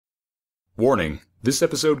Warning, this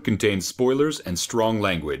episode contains spoilers and strong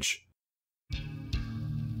language.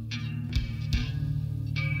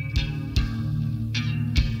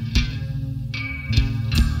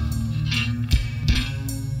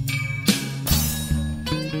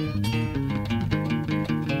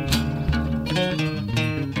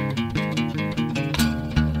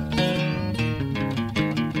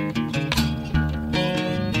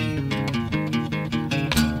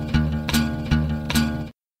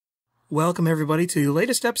 Welcome everybody to the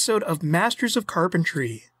latest episode of Masters of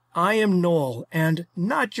Carpentry. I am Noel, and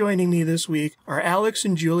not joining me this week are Alex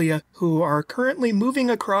and Julia, who are currently moving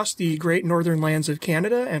across the great northern lands of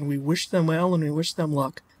Canada, and we wish them well and we wish them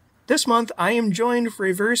luck. This month, I am joined for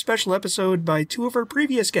a very special episode by two of our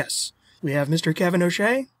previous guests. We have Mr. Kevin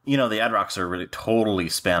O'Shea. You know, the ad rocks are really totally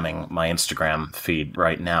spamming my Instagram feed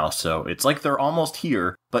right now, so it's like they're almost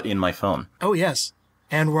here, but in my phone. Oh yes.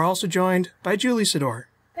 And we're also joined by Julie Sidor.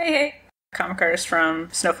 Hey. Comic artist from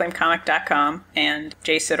snowflamecomic.com and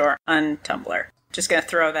J Sidor on Tumblr. Just gonna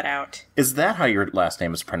throw that out. Is that how your last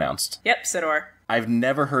name is pronounced? Yep, Sidor. I've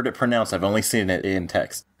never heard it pronounced. I've only seen it in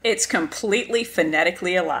text. It's completely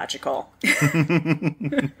phonetically illogical.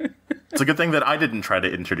 It's a good thing that I didn't try to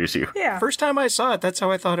introduce you. Yeah. First time I saw it, that's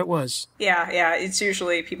how I thought it was. Yeah, it's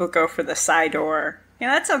usually people go for the Sidor. You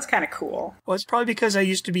know, that sounds kind of cool. Well, it's probably because I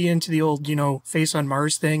used to be into the old, Face on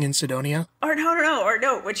Mars thing in Sidonia. Or no.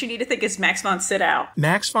 What you need to think is Max von Sydow.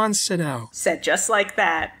 Max von Sydow. Said just like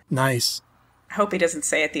that. Nice. I hope he doesn't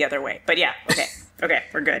say it the other way. But yeah, okay. Okay,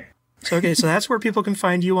 we're good. So that's where people can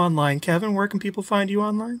find you online. Kevin, where can people find you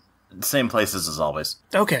online? Same places as always.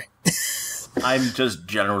 Okay. I'm just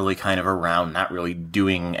generally kind of around, not really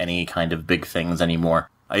doing any kind of big things anymore.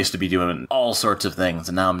 I used to be doing all sorts of things,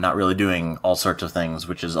 and now I'm not really doing all sorts of things,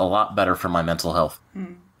 which is a lot better for my mental health.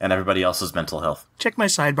 And everybody else's mental health. Check my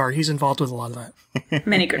sidebar. He's involved with a lot of that.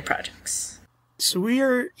 Many good projects. So we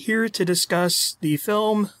are here to discuss the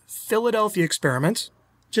film Philadelphia Experiment.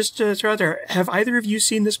 Just to throw out there, have either of you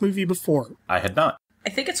seen this movie before? I had not. I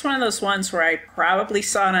think it's one of those ones where I probably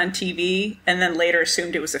saw it on TV and then later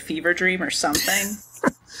assumed it was a fever dream or something.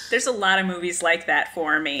 There's a lot of movies like that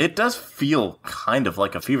for me. It does feel kind of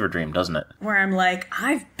like a fever dream, doesn't it? Where I'm like,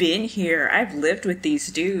 I've been here. I've lived with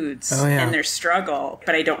these dudes and their struggle,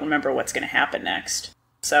 but I don't remember what's going to happen next.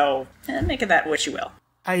 So, make of that what you will.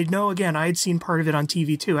 I know, again, I'd seen part of it on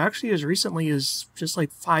TV too, actually as recently as just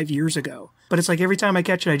like 5 years ago. But it's like every time I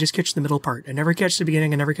catch it, I just catch the middle part. I never catch the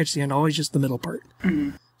beginning, I never catch the end, always just the middle part.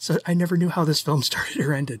 Mm-hmm. So I never knew how this film started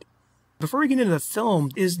or ended. Before we get into the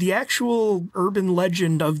film, is the actual urban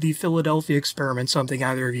legend of the Philadelphia Experiment something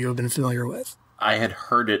either of you have been familiar with? I had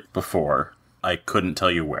heard it before. I couldn't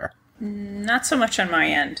tell you where. Not so much on my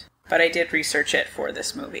end, but I did research it for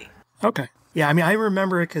this movie. Okay. Yeah, I mean, I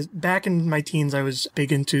remember it because back in my teens, I was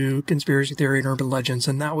big into conspiracy theory and urban legends,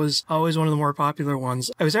 and that was always one of the more popular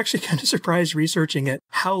ones. I was actually kind of surprised researching it,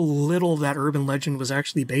 how little that urban legend was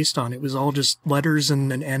actually based on. It was all just letters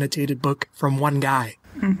and an annotated book from one guy.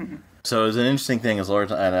 Mm-hmm. So it was an interesting thing as Laura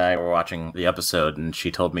and I were watching the episode, and she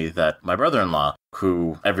told me that my brother-in-law,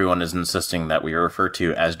 who everyone is insisting that we refer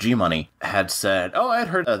to as G-Money, had said, I had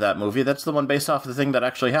heard of that movie. That's the one based off the thing that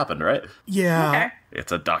actually happened, right? Yeah. Okay.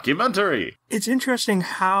 It's a documentary. It's interesting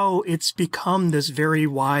how it's become this very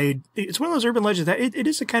wide... It's one of those urban legends that it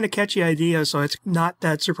is a kind of catchy idea, so it's not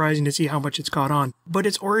that surprising to see how much it's caught on. But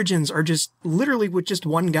its origins are just literally with just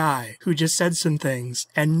one guy who just said some things,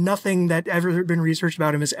 and nothing that ever been researched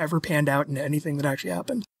about him has ever panned out into anything that actually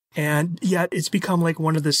happened. And yet it's become like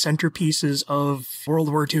one of the centerpieces of World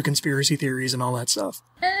War II conspiracy theories and all that stuff.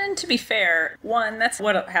 And to be fair, one, that's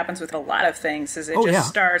what happens with a lot of things, is it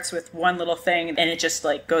starts with one little thing and it just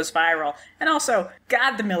like goes viral. And also,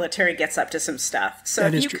 God, the military gets up to some stuff. So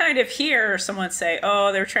if you kind of hear someone say,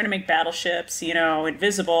 they were trying to make battleships,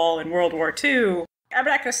 invisible in World War II, I'm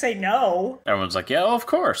not going to say no. Everyone's like, yeah, of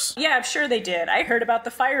course. Yeah, I'm sure they did. I heard about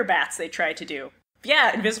the fire bats they tried to do.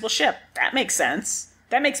 Yeah, invisible ship. That makes sense.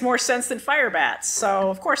 That makes more sense than fire bats, so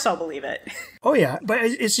of course I'll believe it. Oh yeah, but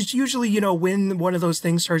it's just usually, when one of those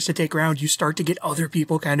things starts to take ground, you start to get other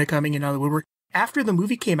people kind of coming in out of the woodwork. After the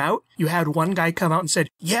movie came out, you had one guy come out and said,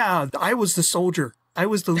 yeah, I was the soldier. I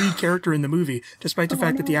was the lead character in the movie, despite the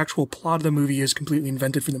fact that the actual plot of the movie is completely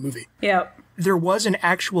invented for the movie. Yep. There was an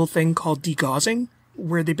actual thing called degaussing,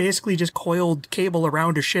 where they basically just coiled cable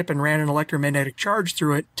around a ship and ran an electromagnetic charge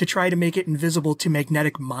through it to try to make it invisible to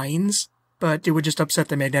magnetic mines. but it would just upset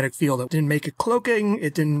the magnetic field. It didn't make it cloaking,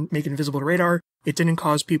 it didn't make it invisible to radar, it didn't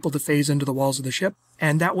cause people to phase into the walls of the ship.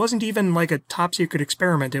 And that wasn't even like a top secret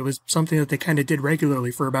experiment. It was something that they kind of did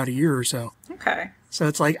regularly for about a year or so. Okay. So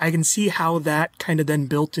it's like, I can see how that kind of then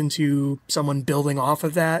built into someone building off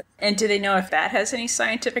of that. And do they know if that has any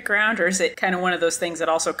scientific ground, or is it kind of one of those things that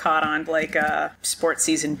also caught on like a sports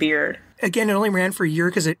season beard? Again, it only ran for a year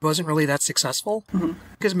because it wasn't really that successful.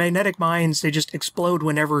 Because magnetic mines, they just explode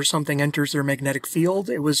whenever something enters their magnetic field.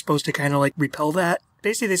 It was supposed to kind of like repel that.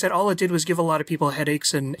 Basically, they said all it did was give a lot of people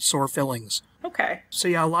headaches and sore fillings. Okay. So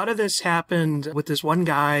yeah, a lot of this happened with this one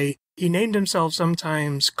guy. He named himself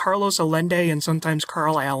sometimes Carlos Allende and sometimes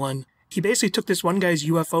Carl Allen. He basically took this one guy's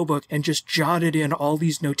UFO book and just jotted in all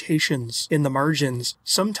these notations in the margins,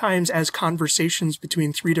 sometimes as conversations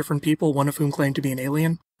between 3 different people, one of whom claimed to be an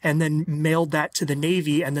alien, and then mailed that to the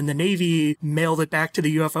Navy, and then the Navy mailed it back to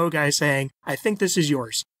the UFO guy saying, I think this is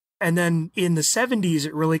yours. And then in the 70s,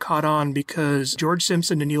 it really caught on because George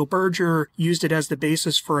Simpson and Neil Berger used it as the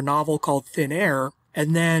basis for a novel called Thin Air.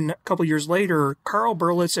 And then a couple years later, Carl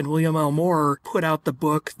Berlitz and William L. Moore put out the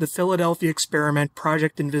book, The Philadelphia Experiment,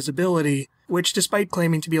 Project Invisibility, which, despite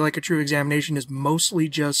claiming to be like a true examination, is mostly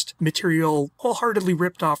just material wholeheartedly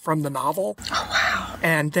ripped off from the novel. Oh, wow.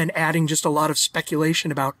 And then adding just a lot of speculation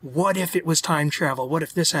about what if it was time travel? What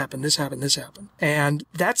if this happened, this happened, this happened? And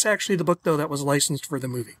that's actually the book, though, that was licensed for the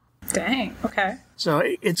movie. Dang, okay. So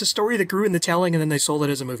it's a story that grew in the telling, and then they sold it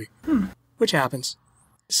as a movie, which happens.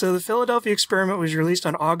 So the Philadelphia Experiment was released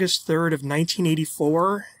on August 3rd of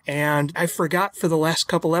 1984, and I forgot for the last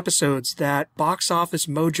couple episodes that Box Office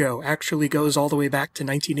Mojo actually goes all the way back to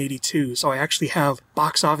 1982, so I actually have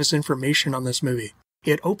box office information on this movie.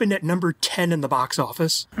 It opened at number 10 in the box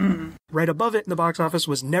office. Right above it in the box office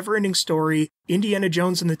was Neverending Story, Indiana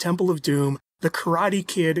Jones and the Temple of Doom, The Karate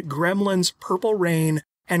Kid, Gremlins, Purple Rain,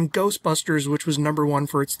 and Ghostbusters, which was number 1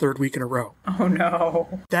 for its 3rd week in a row. Oh,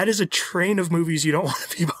 no. That is a train of movies you don't want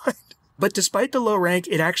to be behind. But despite the low rank,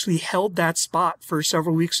 it actually held that spot for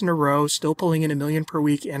several weeks in a row, still pulling in $1 million per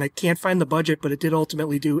week, and I can't find the budget, but it did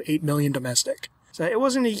ultimately do $8 million domestic. So it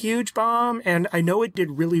wasn't a huge bomb, and I know it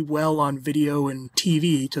did really well on video and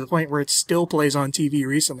TV, to the point where it still plays on TV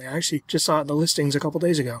recently. I actually just saw it in the listings a couple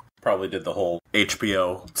days ago. Probably did the whole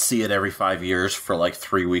HBO, see it every 5 years for like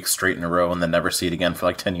 3 weeks straight in a row and then never see it again for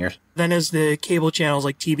like 10 years. Then as the cable channels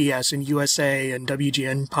like TBS and USA and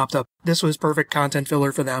WGN popped up, this was perfect content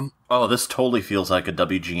filler for them. Oh, this totally feels like a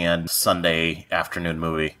WGN Sunday afternoon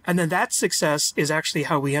movie. And then that success is actually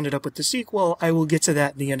how we ended up with the sequel. I will get to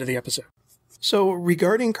that at the end of the episode. So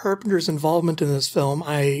regarding Carpenter's involvement in this film,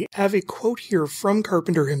 I have a quote here from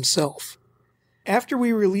Carpenter himself. After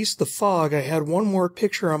we released The Fog, I had one more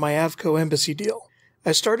picture on my Avco embassy deal.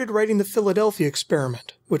 I started writing The Philadelphia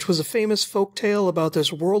Experiment, which was a famous folktale about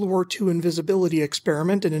this World War II invisibility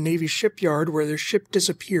experiment in a Navy shipyard where their ship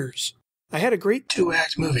disappears. I had a great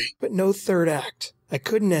 2-act movie, but no 3rd act. I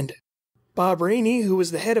couldn't end it. Bob Rainey, who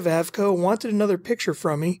was the head of Avco, wanted another picture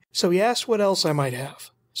from me, so he asked what else I might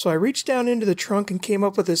have. So I reached down into the trunk and came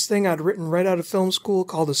up with this thing I'd written right out of film school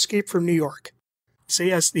called Escape from New York. So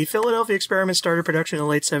yes, the Philadelphia Experiment started production in the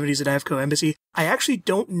late 70s at Avco Embassy. I actually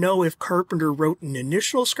don't know if Carpenter wrote an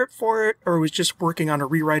initial script for it or was just working on a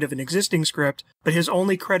rewrite of an existing script, but his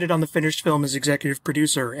only credit on the finished film is executive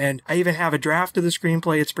producer, and I even have a draft of the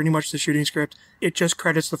screenplay. It's pretty much the shooting script. It just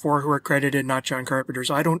credits the 4 who are credited, not John Carpenter,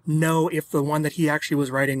 so I don't know if the one that he actually was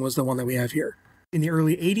writing was the one that we have here. In the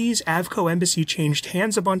early 80s, Avco Embassy changed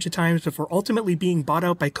hands a bunch of times before ultimately being bought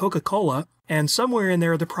out by Coca-Cola, and somewhere in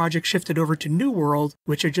there the project shifted over to New World,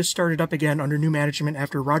 which had just started up again under new management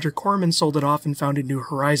after Roger Corman sold it off and founded New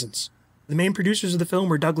Horizons. The main producers of the film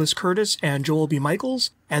were Douglas Curtis and Joel B.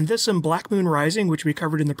 Michaels, and this and Black Moon Rising, which we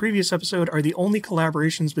covered in the previous episode, are the only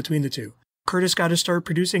collaborations between the two. Curtis got to start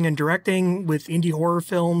producing and directing with indie horror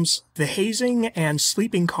films The Hazing and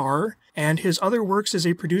Sleeping Car, and his other works as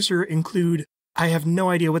a producer include, I have no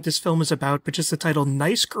idea what this film is about, but just the title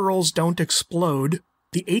Nice Girls Don't Explode,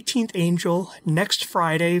 The 18th Angel, Next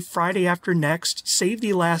Friday, Friday After Next, Save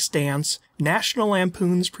the Last Dance, National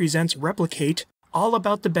Lampoons Presents Replicate, All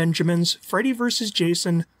About the Benjamins, Freddy vs.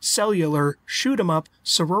 Jason, Cellular, Shoot 'em Up,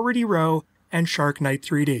 Sorority Row, and Shark Night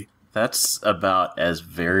 3D. That's about as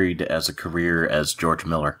varied as a career as George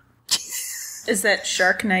Miller. Is that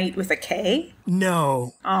Shark Night with a K?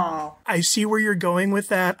 No. Oh. I see where you're going with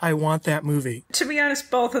that. I want that movie. To be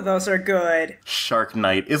honest, both of those are good. Shark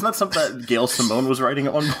Night. Isn't that something that Gail Simone was writing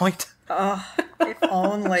at one point? Oh, if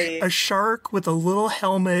only. A shark with a little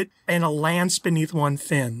helmet and a lance beneath one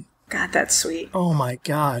fin. God, that's sweet. Oh my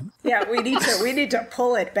God. Yeah, we need to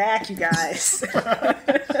pull it back, you guys.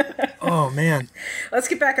 Oh man. Let's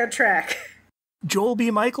get back on track. Joel B.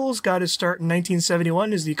 Michaels got his start in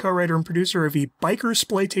 1971 as the co-writer and producer of the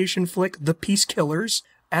biker-sploitation flick The Peace Killers.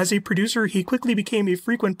 As a producer, he quickly became a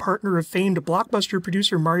frequent partner of famed blockbuster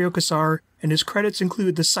producer Mario Kassar, and his credits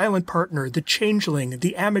include The Silent Partner, The Changeling,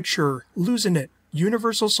 The Amateur, Losing It,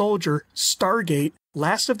 Universal Soldier, Stargate,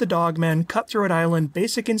 Last of the Dogmen, Cutthroat Island,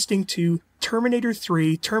 Basic Instinct 2, Terminator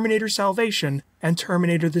 3, Terminator Salvation, and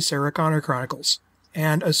Terminator The Sarah Connor Chronicles.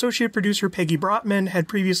 And associate producer Peggy Brotman had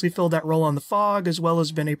previously filled that role on The Fog, as well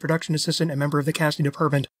as been a production assistant and member of the casting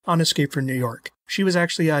department on Escape from New York. She was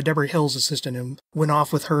actually Deborah Hill's assistant and went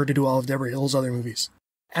off with her to do all of Deborah Hill's other movies.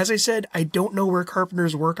 As I said, I don't know where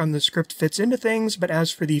Carpenter's work on the script fits into things, but as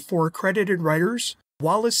for the 4 credited writers,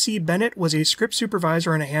 Wallace C. Bennett was a script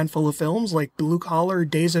supervisor on a handful of films like Blue Collar,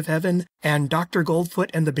 Days of Heaven, and Dr. Goldfoot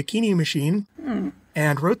and the Bikini Machine,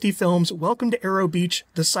 and wrote the films Welcome to Arrow Beach,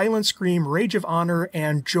 The Silent Scream, Rage of Honor,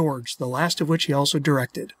 and George, the last of which he also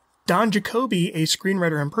directed. Don Jacoby, a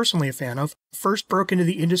screenwriter I'm personally a fan of, first broke into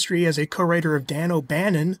the industry as a co-writer of Dan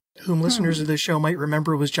O'Bannon, whom listeners of this show might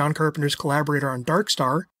remember was John Carpenter's collaborator on Dark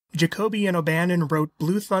Star. Jacoby and O'Bannon wrote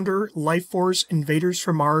Blue Thunder, Life Force, Invaders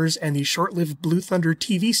from Mars, and the short-lived Blue Thunder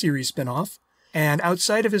TV series spin-off. And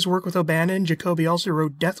outside of his work with O'Bannon, Jacoby also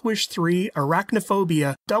wrote Death Wish 3,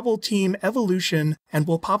 Arachnophobia, Double Team, Evolution, and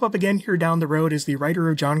will pop up again here down the road as the writer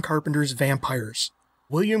of John Carpenter's Vampires.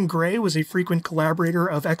 William Gray was a frequent collaborator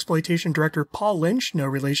of exploitation director Paul Lynch, no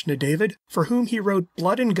relation to David, for whom he wrote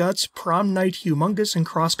Blood and Guts, Prom Night, Humongous, and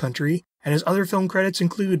Cross Country, and his other film credits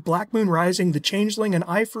include Black Moon Rising, The Changeling, An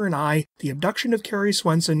Eye for an Eye, The Abduction of Carrie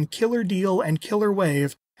Swenson, Killer Deal, and Killer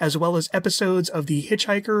Wave, as well as episodes of The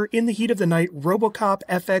Hitchhiker, In the Heat of the Night, RoboCop,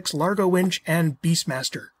 FX, Largo Winch, and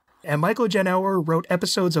Beastmaster. And Michael Genauer wrote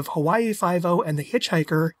episodes of Hawaii Five-0 and The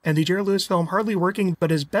Hitchhiker, and the Jerry Lewis film Hardly Working,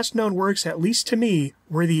 but his best-known works, at least to me,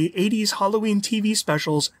 were the 80s Halloween TV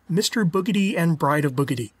specials Mr. Boogedy and Bride of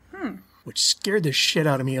Boogedy, which scared the shit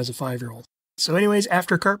out of me as a 5-year-old. So anyways,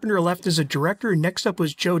 after Carpenter left as a director, next up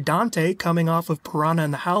was Joe Dante, coming off of Piranha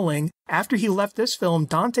and the Howling. After he left this film,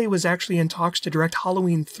 Dante was actually in talks to direct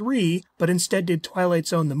Halloween 3, but instead did Twilight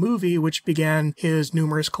Zone the movie, which began his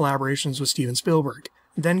numerous collaborations with Steven Spielberg.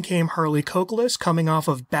 Then came Harley Kokelis, coming off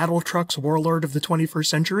of Battle Trucks Warlord of the 21st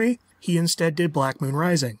Century. He instead did Black Moon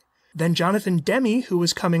Rising. Then Jonathan Demme, who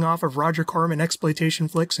was coming off of Roger Corman exploitation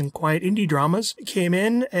flicks and quiet indie dramas, came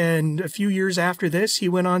in, and a few years after this, he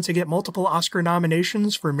went on to get multiple Oscar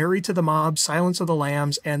nominations for Married to the Mob, Silence of the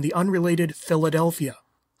Lambs, and the unrelated Philadelphia.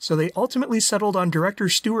 So they ultimately settled on director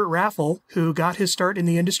Stuart Raffle, who got his start in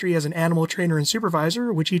the industry as an animal trainer and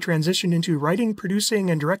supervisor, which he transitioned into writing, producing,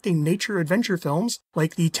 and directing nature adventure films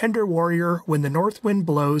like The Tender Warrior, When the North Wind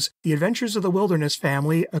Blows, The Adventures of the Wilderness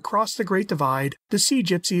Family, Across the Great Divide, The Sea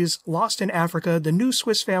Gypsies, Lost in Africa, The New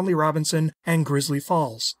Swiss Family Robinson, and Grizzly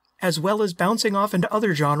Falls, as well as bouncing off into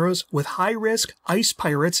other genres with High Risk, Ice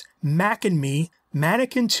Pirates, Mac and Me,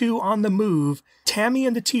 Mannequin 2 on the Move, Tammy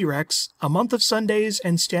and the T-Rex, A Month of Sundays,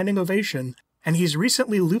 and Standing Ovation, and he's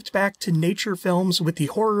recently looped back to nature films with the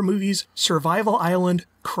horror movies Survival Island,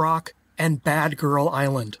 Croc, and Bad Girl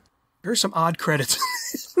Island. There's some odd credits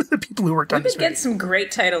for the people who worked on this movie. We could get some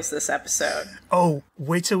great titles this episode. Oh,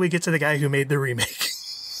 wait till we get to the guy who made the remake.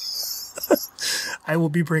 I will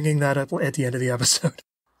be bringing that up at the end of the episode.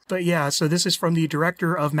 But yeah, so this is from the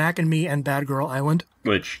director of Mac and Me and Bad Girl Island.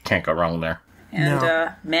 Which can't go wrong there.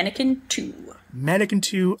 And Mannequin 2. Mannequin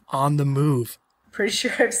 2 on the Move. Pretty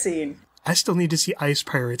sure I've seen. I still need to see Ice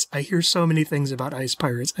Pirates. I hear so many things about Ice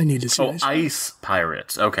Pirates. I need to see Ice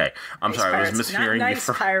Pirates. Okay. I'm sorry, I was mishearing you. Not nice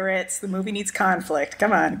pirates. The movie needs conflict.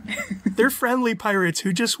 Come on. They're friendly pirates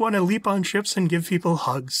who just want to leap on ships and give people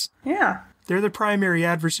hugs. Yeah. They're the primary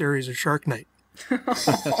adversaries of Shark Night.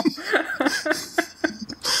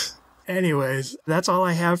 Anyways, that's all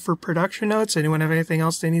I have for production notes. Anyone have anything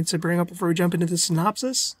else they need to bring up before we jump into the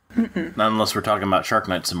synopsis? Not unless we're talking about Shark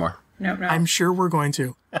Night some more. No. I'm sure we're going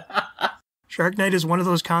to. Shark Night is one of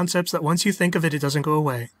those concepts that once you think of it, it doesn't go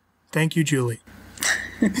away. Thank you, Julie.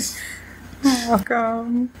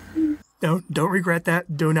 Welcome. No, don't regret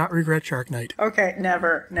that. Do not regret Shark Night. Okay,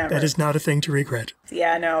 never. That is not a thing to regret.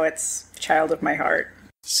 Yeah, no, it's child of my heart.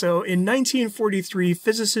 So, in 1943,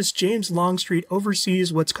 physicist James Longstreet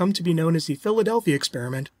oversees what's come to be known as the Philadelphia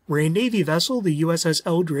experiment, where a Navy vessel, the USS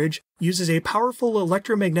Eldridge, uses a powerful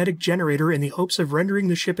electromagnetic generator in the hopes of rendering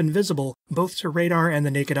the ship invisible, both to radar and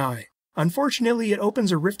the naked eye. Unfortunately, it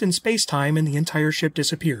opens a rift in space-time and the entire ship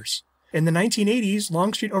disappears. In the 1980s,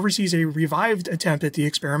 Longstreet oversees a revived attempt at the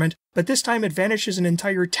experiment, but this time it vanishes an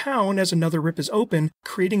entire town as another rip is open,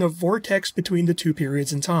 creating a vortex between the two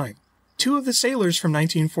periods in time. Two of the sailors from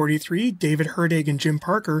 1943, David Herdig and Jim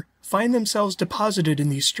Parker, find themselves deposited in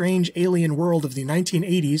the strange alien world of the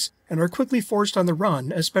 1980s and are quickly forced on the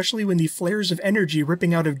run, especially when the flares of energy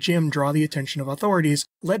ripping out of Jim draw the attention of authorities,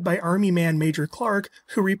 led by Army man Major Clark,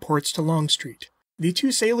 who reports to Longstreet. The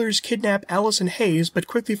two sailors kidnap Allison Hayes, but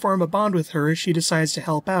quickly form a bond with her as she decides to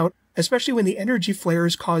help out, especially when the energy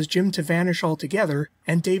flares cause Jim to vanish altogether,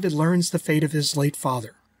 and David learns the fate of his late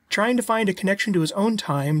father. Trying to find a connection to his own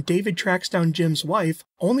time, David tracks down Jim's wife,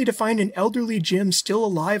 only to find an elderly Jim still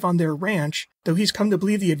alive on their ranch, though he's come to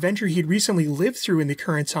believe the adventure he'd recently lived through in the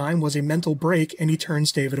current time was a mental break, and he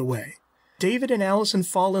turns David away. David and Allison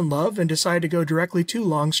fall in love and decide to go directly to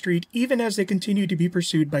Longstreet, even as they continue to be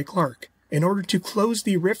pursued by Clark. In order to close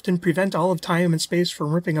the rift and prevent all of time and space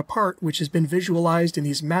from ripping apart, which has been visualized in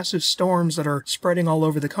these massive storms that are spreading all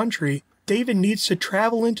over the country, David needs to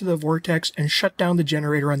travel into the vortex and shut down the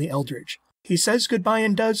generator on the Eldridge. He says goodbye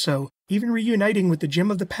and does so, even reuniting with the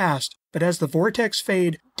Jim of the past, but as the vortex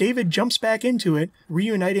fades, David jumps back into it,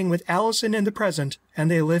 reuniting with Allison in the present, and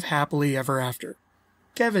they live happily ever after.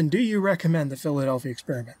 Kevin, do you recommend the Philadelphia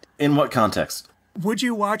Experiment? In what context? Would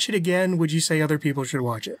you watch it again? Would you say other people should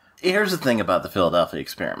watch it? Here's the thing about the Philadelphia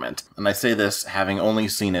Experiment, and I say this having only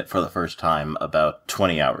seen it for the first time about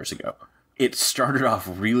 20 hours ago. It started off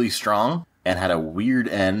really strong and had a weird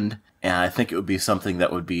end, and I think it would be something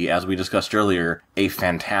that would be, as we discussed earlier, a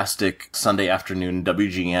fantastic Sunday afternoon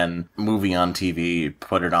WGN movie on TV,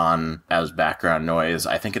 put it on as background noise.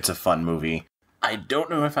 I think it's a fun movie. I don't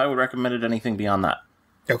know if I would recommend it anything beyond that.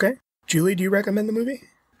 Okay. Julie, do you recommend the movie?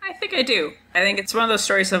 I think I do. I think it's one of those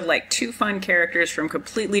stories of like two fun characters from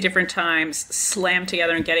completely different times slammed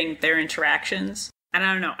together and getting their interactions. And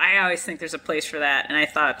I don't know, I always think there's a place for that, and I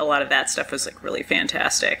thought a lot of that stuff was like really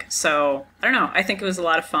fantastic. So, I don't know, I think it was a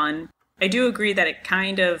lot of fun. I do agree that it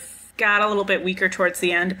kind of got a little bit weaker towards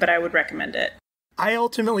the end, but I would recommend it. I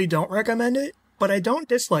ultimately don't recommend it, but I don't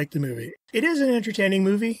dislike the movie. It is an entertaining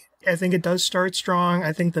movie. I think it does start strong.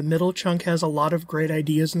 I think the middle chunk has a lot of great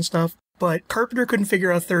ideas and stuff. But Carpenter couldn't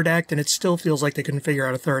figure out a third act, and it still feels like they couldn't figure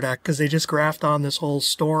out a third act, because they just graft on this whole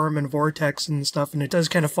storm and vortex and stuff, and it does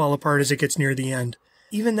kind of fall apart as it gets near the end.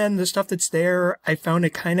 Even then, the stuff that's there, I found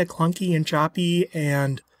it kind of clunky and choppy,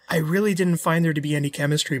 and I really didn't find there to be any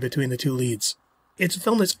chemistry between the two leads. It's a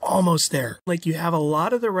film that's almost there. Like, you have a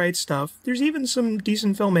lot of the right stuff. There's even some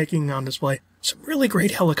decent filmmaking on display. Some really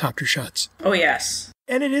great helicopter shots. Oh, yes.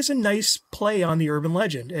 And it is a nice play on the urban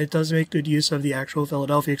legend. It does make good use of the actual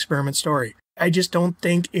Philadelphia Experiment story. I just don't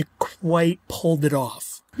think it quite pulled it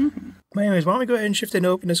off. Mm-hmm. But anyways, why don't we go ahead and shift into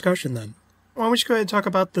open discussion then? Why don't we just go ahead and talk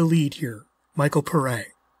about the lead here, Michael Pare,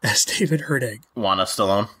 as David Herdig. Wanna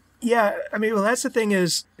Stallone? Yeah, I mean, well, that's the thing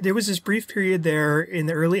is, there was this brief period there in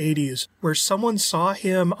the early 80s where someone saw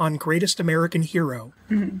him on Greatest American Hero,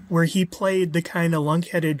 where he played the kind of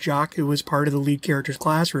lunk-headed jock who was part of the lead character's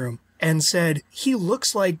classroom, and said, he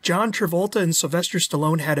looks like John Travolta and Sylvester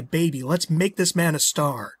Stallone had a baby. Let's make this man a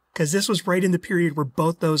star. Because this was right in the period where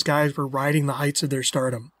both those guys were riding the heights of their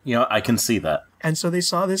stardom. You know, I can see that. And so they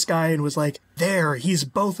saw this guy and was like, there, he's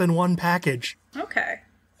both in one package. Okay.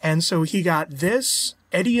 And so he got this,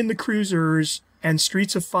 Eddie and the Cruisers, and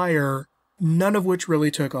Streets of Fire, none of which really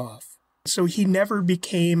took off. So he never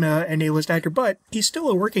became an A-list actor, but he's still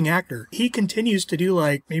a working actor. He continues to do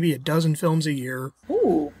like maybe a dozen films a year.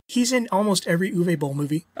 Ooh. He's in almost every Uwe Boll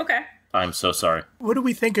movie. Okay. I'm so sorry. What do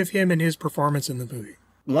we think of him and his performance in the movie?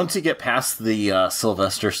 Once you get past the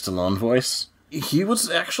Sylvester Stallone voice, he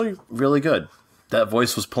was actually really good. That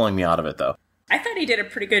voice was pulling me out of it, though. I thought he did a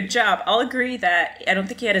pretty good job. I'll agree that I don't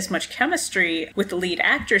think he had as much chemistry with the lead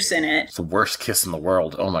actress in it. It's the worst kiss in the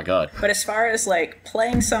world. Oh my god. But as far as like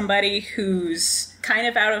playing somebody who's kind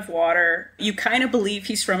of out of water, you kind of believe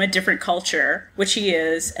he's from a different culture, which he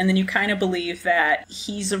is, and then you kind of believe that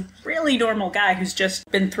he's a really normal guy who's just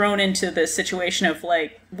been thrown into the situation of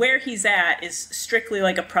like where he's at is strictly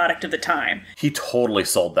like a product of the time. He totally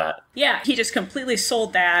sold that. Yeah, he just completely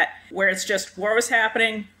sold that, where it's just war was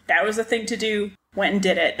happening. That was the thing to do, went and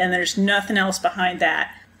did it, and there's nothing else behind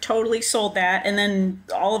that. Totally sold that, and then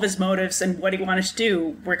all of his motives and what he wanted to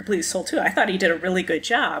do were completely sold too. I thought he did a really good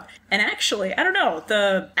job. And actually, I don't know,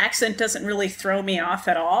 the accent doesn't really throw me off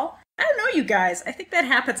at all. I don't know, you guys. I think that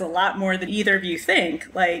happens a lot more than either of you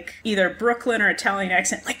think. Like, either Brooklyn or Italian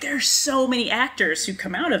accent. Like, there's so many actors who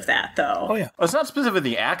come out of that, though. Oh, yeah. Well, it's not specifically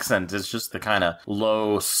the accent, it's just the kind of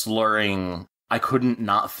low, slurring... I couldn't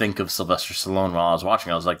not think of Sylvester Stallone while I was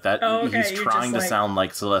watching. I was like, that. Oh, okay. He's trying to sound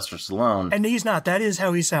like Sylvester Stallone. And he's not. That is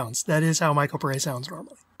how he sounds. That is how Michael Pare sounds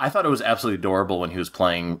normally. I thought it was absolutely adorable when he was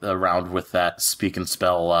playing around with that speak and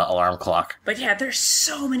spell alarm clock. But yeah, there's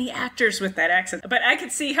so many actors with that accent. But I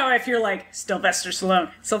could see how if you're like, Sylvester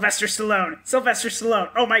Stallone, Sylvester Stallone, Sylvester Stallone,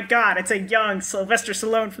 oh my god, it's a young Sylvester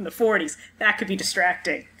Stallone from the 40s. That could be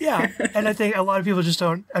distracting. Yeah, and I think a lot of people just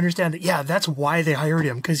don't understand that, yeah, that's why they hired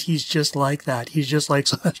him, because he's just like that. He's just like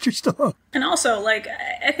Sylvester Stallone. And also, like,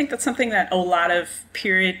 I think that's something that a lot of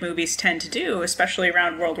period movies tend to do, especially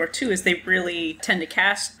around World War II, is they really tend to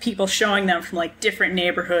cast people showing them from, like, different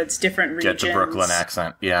neighborhoods, different regions. Get the Brooklyn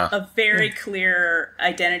accent, yeah. A very clear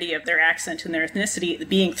identity of their accent and their ethnicity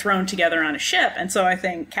being thrown together on a ship. And so I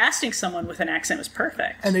think casting someone with an accent was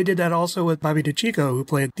perfect. And they did that also with Bobby DeCicco, who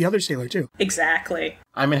played the other sailor, too. Exactly.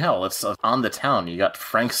 I mean, hell, it's on the town. You got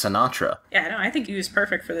Frank Sinatra. Yeah, no, I think he was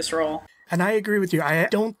perfect for this role. And I agree with you. I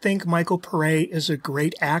don't think Michael Pare is a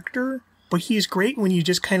great actor, but he's great when you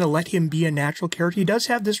just kind of let him be a natural character. He does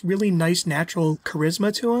have this really nice natural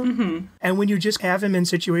charisma to him. Mm-hmm. And when you just have him in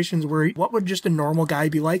situations where, what would just a normal guy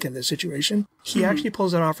be like in this situation? He actually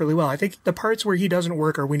pulls it off really well. I think the parts where he doesn't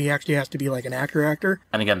work are when he actually has to be like an actor.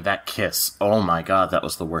 And again, that kiss. Oh my god, that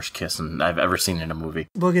was the worst kiss I've ever seen in a movie.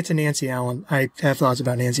 We'll get to Nancy Allen. I have thoughts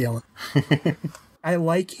about Nancy Allen. I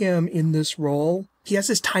like him in this role. He has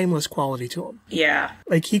this timeless quality to him. Yeah.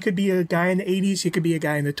 Like, he could be a guy in the 80s, he could be a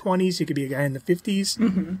guy in the 20s, he could be a guy in the 50s.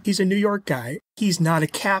 Mm-hmm. He's a New York guy. He's not a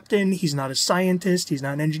captain, he's not a scientist, he's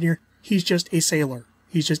not an engineer. He's just a sailor.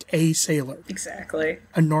 He's just a sailor. Exactly.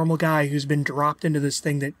 A normal guy who's been dropped into this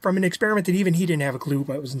thing that, from an experiment that even he didn't have a clue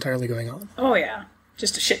what was entirely going on. Oh, yeah.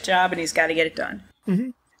 Just a shit job, and he's got to get it done.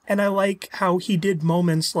 Mm-hmm. And I like how he did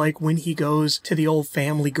moments like when he goes to the old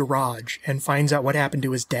family garage and finds out what happened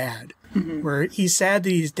to his dad. Mm-hmm. Where he's sad that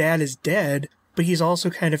his dad is dead, but he's also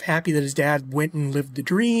kind of happy that his dad went and lived the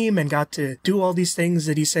dream and got to do all these things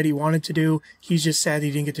that he said he wanted to do. He's just sad that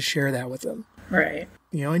he didn't get to share that with him. Right.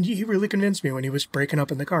 You know, and he really convinced me when he was breaking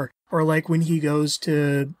up in the car. Or like when he goes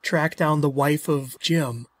to track down the wife of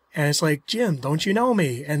Jim. And it's like, Jim, don't you know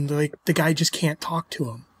me? And like the guy just can't talk to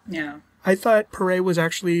him. Yeah. I thought Pare was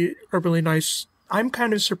actually a really nice... I'm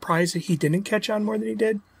kind of surprised that he didn't catch on more than he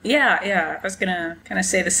did. Yeah. I was going to kind of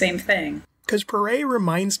say the same thing. Because Pare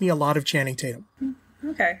reminds me a lot of Channing Tatum.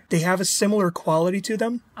 Okay. They have a similar quality to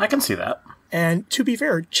them. I can see that. And to be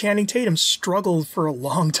fair, Channing Tatum struggled for a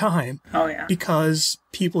long time. Oh, yeah. Because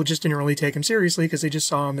people just didn't really take him seriously because they just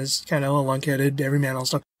saw him as kind of a lunkheaded, everyman and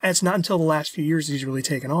stuff. And it's not until the last few years he's really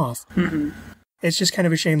taken off. Mm-hmm. It's just kind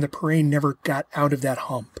of a shame that Pare never got out of that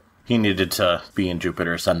hump. He needed to be in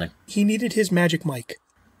Jupiter Ascending. He needed his magic mic.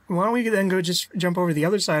 Why don't we then go just jump over the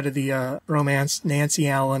other side of the romance, Nancy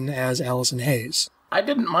Allen as Allison Hayes. I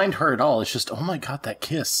didn't mind her at all. It's just, oh my god, that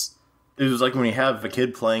kiss. It was like when you have a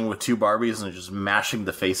kid playing with two Barbies and just mashing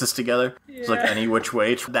the faces together. Yeah. It's like any which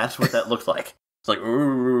way. That's what that looked like. It's like,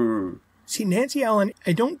 ooh. See, Nancy Allen,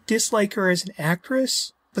 I don't dislike her as an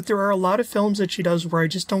actress, but there are a lot of films that she does where I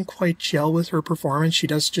just don't quite gel with her performance. She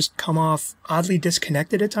does just come off oddly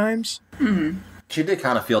disconnected at times. Mm-hmm. She did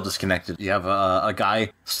kind of feel disconnected. You have a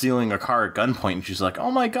guy stealing a car at gunpoint, and she's like,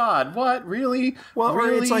 oh my god, what? Really? Well,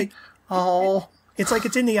 really? It's like... Oh. It's like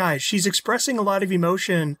it's in the eyes. She's expressing a lot of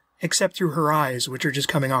emotion, except through her eyes, which are just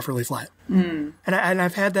coming off really flat. Mm. And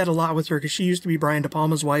I've had that a lot with her, because she used to be Brian De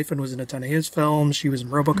Palma's wife and was in a ton of his films. She was in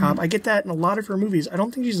RoboCop. I get that in a lot of her movies. I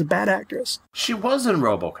don't think she's a bad actress. She was in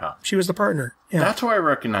RoboCop. She was the partner. Yeah. That's where I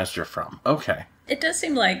recognized her from. Okay. It does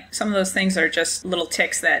seem like some of those things are just little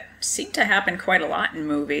ticks that seem to happen quite a lot in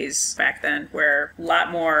movies back then, where a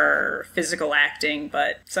lot more physical acting,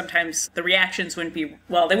 but sometimes the reactions wouldn't be,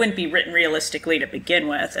 well, they wouldn't be written realistically to begin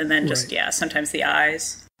with, and then just, yeah, sometimes the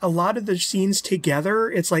eyes. A lot of the scenes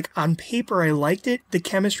together, it's like on paper I liked it, the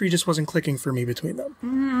chemistry just wasn't clicking for me between them.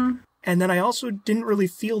 Mm-hmm. And then I also didn't really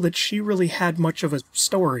feel that she really had much of a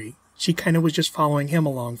story. She kind of was just following him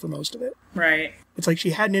along for most of it. Right. It's like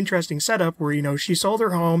she had an interesting setup where, you know, she sold her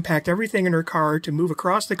home, packed everything in her car to move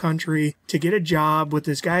across the country to get a job with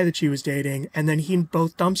this guy that she was dating, and then he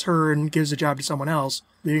both dumps her and gives a job to someone else,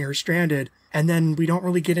 leaving her stranded. And then we don't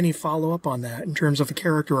really get any follow-up on that in terms of a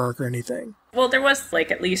character arc or anything. Well, there was,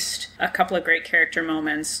 like, at least a couple of great character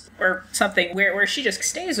moments or something where she just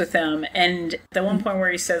stays with him. And the one point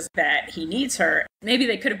where he says that he needs her, maybe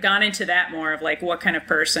they could have gone into that more of, like, what kind of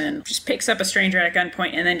person just picks up a stranger at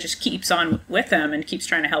gunpoint and then just keeps on with him and keeps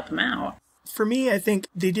trying to help him out. For me, I think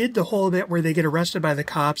they did the whole bit where they get arrested by the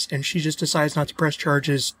cops and she just decides not to press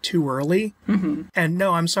charges too early. Mm-hmm. And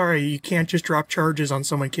no, I'm sorry, you can't just drop charges on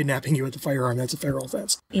someone kidnapping you with a firearm. That's a federal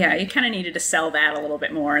offense. Yeah, you kind of needed to sell that a little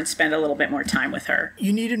bit more and spend a little bit more time with her.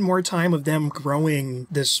 You needed more time of them growing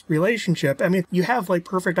this relationship. I mean, you have like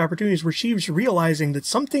perfect opportunities where she's realizing that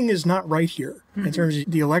something is not right here in terms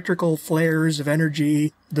of the electrical flares of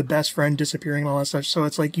energy, the best friend disappearing, and all that stuff. So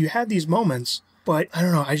it's like you have these moments. But I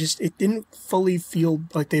don't know, it didn't fully feel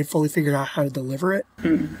like they fully figured out how to deliver it.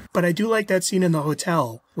 But I do like that scene in the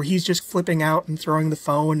hotel where he's just flipping out and throwing the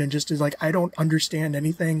phone and just is like, I don't understand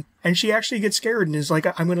anything. And she actually gets scared and is like,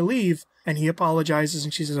 I'm going to leave. And he apologizes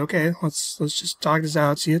and she says, okay, let's just talk this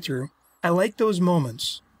out, see it through. I like those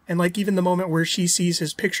moments. And like even the moment where she sees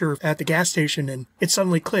his picture at the gas station and it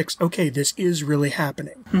suddenly clicks, okay, this is really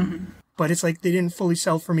happening. Mm-hmm. But it's like they didn't fully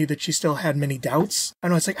sell for me that she still had many doubts. I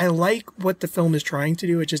know, it's like I like what the film is trying to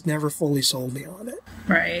do. It just never fully sold me on it.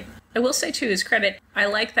 Right. I will say, to his credit, I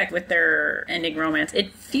like that with their ending romance.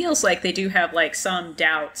 It feels like they do have, like, some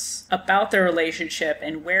doubts about their relationship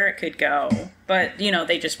and where it could go. But, you know,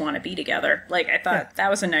 they just want to be together. Like, I thought that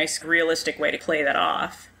was a nice, realistic way to play that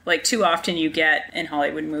off. Like, too often you get in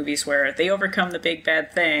Hollywood movies where they overcome the big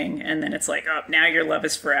bad thing, and then it's like, oh, now your love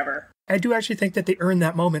is forever. I do actually think that they earned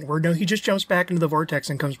that moment where, no, he just jumps back into the vortex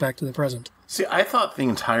and comes back to the present. See, I thought the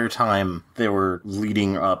entire time they were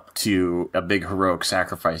leading up to a big heroic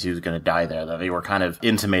sacrifice, he was going to die there, that they were kind of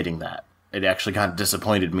intimating that. It actually kind of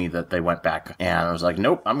disappointed me that they went back, and I was like,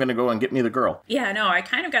 nope, I'm going to go and get me the girl. Yeah, no, I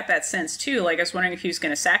kind of got that sense, too. Like, I was wondering if he was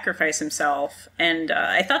going to sacrifice himself, and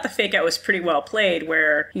I thought the fake-out was pretty well played,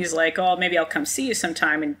 where he's like, oh, maybe I'll come see you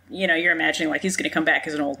sometime, and, you know, you're imagining, like, he's going to come back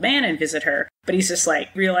as an old man and visit her, but he's just, like,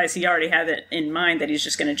 realized he already had it in mind that he's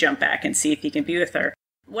just going to jump back and see if he can be with her.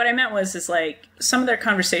 What I meant was, like, some of their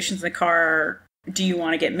conversations in the car, do you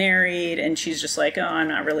want to get married? And she's just like, oh, I'm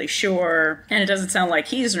not really sure. And it doesn't sound like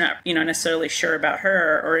he's not, you know, necessarily sure about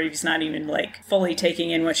her, or he's not even like fully taking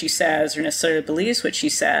in what she says or necessarily believes what she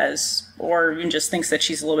says, or even just thinks that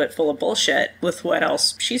she's a little bit full of bullshit with what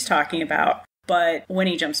else she's talking about. But when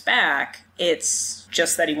he jumps back, it's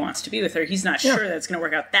just that he wants to be with her. He's not sure that it's going to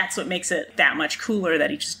work out. That's what makes it that much cooler that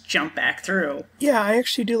he just jumped back through. Yeah, I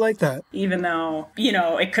actually do like that. Even though, you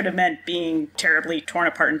know, it could have meant being terribly torn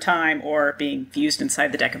apart in time or being fused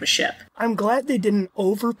inside the deck of a ship. I'm glad they didn't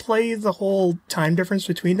overplay the whole time difference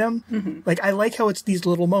between them. Mm-hmm. Like, I like how it's these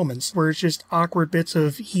little moments where it's just awkward bits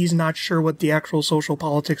of he's not sure what the actual social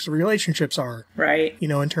politics of relationships are. Right. You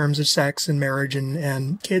know, in terms of sex and marriage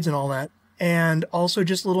and kids and all that. And also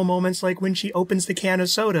just little moments like when she opens the can of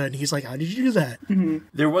soda and he's like, how did you do that? Mm-hmm.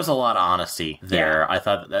 There was a lot of honesty there. Yeah. I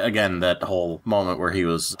thought, again, that whole moment where he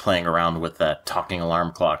was playing around with that talking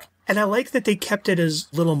alarm clock. And I like that they kept it as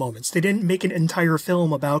little moments. They didn't make an entire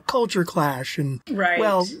film about culture clash and,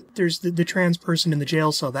 well, there's the trans person in the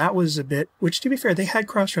jail cell. That was a bit, which to be fair, they had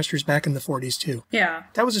cross-dressers back in the 40s too. Yeah.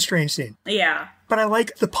 That was a strange scene. Yeah. But I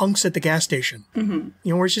like the punks at the gas station. Mm-hmm.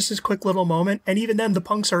 You know, where it's just this quick little moment. And even then, the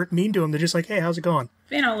punks aren't mean to him. They're just like, hey, how's it going?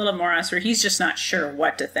 You know, a little more honest where he's just not sure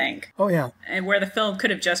what to think. Oh, yeah. And where the film could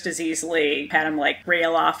have just as easily had him, like,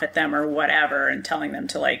 rail off at them or whatever and telling them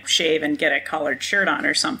to, like, shave and get a collared shirt on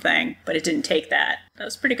or something. But it didn't take that. That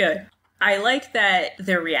was pretty good. I like that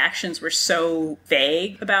their reactions were so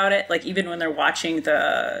vague about it. Like, even when they're watching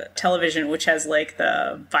the television, which has, like,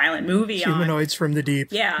 the violent movie on. Humanoids from the deep.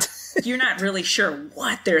 Yeah. You're not really sure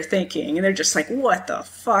what they're thinking. And they're just like, what the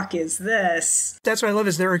fuck is this? That's what I love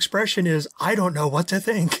is their expression is, I don't know what to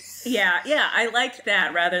think. Yeah, I like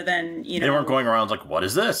that rather than, you know. They weren't going around like, what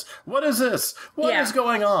is this? What is this? What is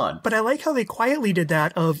going on? But I like how they quietly did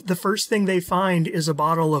that of the first thing they find is a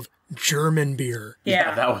bottle of German beer.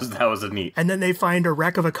 Yeah, that was a neat. And then they find a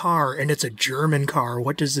wreck of a car and it's a German car.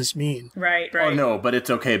 What does this mean? Right. Oh no, but it's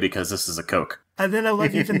okay because this is a Coke. And then I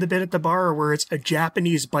like even the bit at the bar where it's a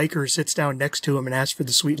Japanese biker sits down next to him and asks for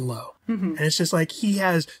the sweet and low. Mm-hmm. And it's just like he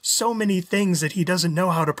has so many things that he doesn't know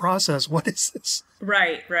how to process. What is this?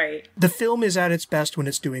 Right. The film is at its best when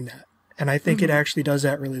it's doing that. And I think it actually does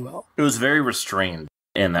that really well. It was very restrained.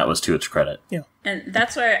 And that was to its credit. Yeah. And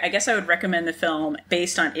that's why I guess I would recommend the film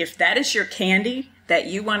based on if that is your candy, that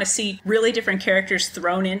you want to see really different characters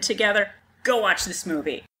thrown in together, go watch this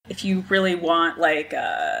movie. If you really want like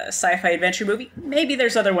a sci-fi adventure movie, maybe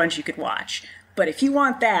there's other ones you could watch. But if you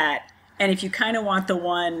want that, and if you kind of want the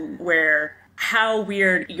one where how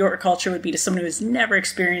weird your culture would be to someone who has never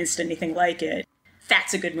experienced anything like it,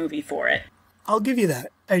 that's a good movie for it. I'll give you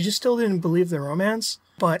that. I just still didn't believe the romance.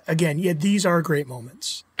 But again, yeah, these are great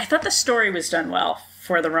moments. I thought the story was done well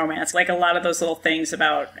for the romance. Like a lot of those little things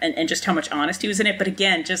about, and just how much honesty was in it. But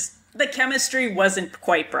again, just the chemistry wasn't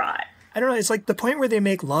quite brought. I don't know. It's like the point where they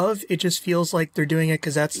make love, it just feels like they're doing it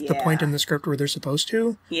because that's the point in the script where they're supposed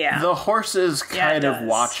to. Yeah. The horses kind of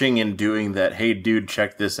watching and doing that, hey, dude,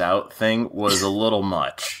 check this out thing was a little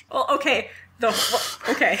much. Well, okay.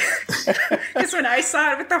 Okay. Because when I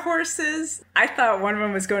saw it with the horses, I thought one of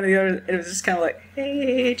them was going to the other. It was just kind of like,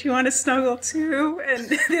 hey, do you want to snuggle too? And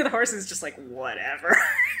the other horse is just like, whatever.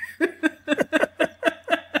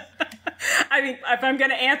 I mean, if I'm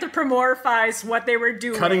going to anthropomorphize what they were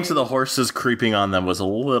doing. Cutting to the horses creeping on them was a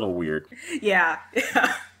little weird. Yeah.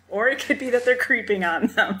 Or it could be that they're creeping on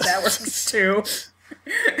them. That works too.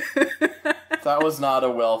 That was not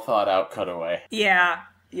a well thought out cutaway. Yeah.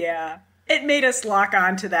 It made us lock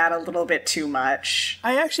onto that a little bit too much.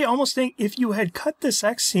 I actually almost think if you had cut the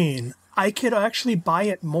sex scene, I could actually buy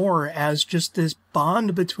it more as just this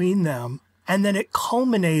bond between them. And then it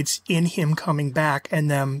culminates in him coming back and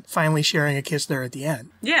them finally sharing a kiss there at the end.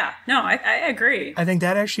 Yeah, no, I agree. I think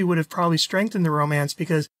that actually would have probably strengthened the romance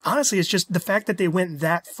because honestly, it's just the fact that they went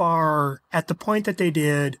that far at the point that they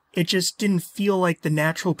did, it just didn't feel like the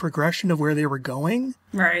natural progression of where they were going.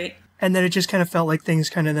 Right. And then it just kind of felt like things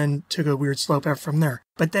kind of then took a weird slope out from there.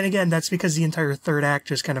 But then again, that's because the entire third act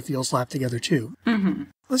just kind of feels slapped together too. Mm-hmm.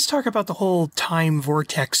 Let's talk about the whole time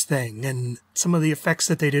vortex thing and some of the effects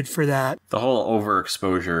that they did for that. The whole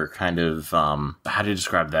overexposure kind of, how do you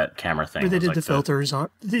describe that camera thing? Where they did the filters on.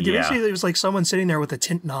 Basically, it was like someone sitting there with a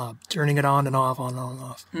tint knob, turning it on and off, on and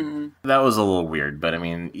off. Mm-hmm. That was a little weird, but I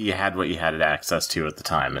mean, you had what you had access to at the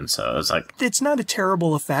time, and so it was like... It's not a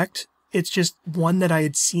terrible effect. It's just one that I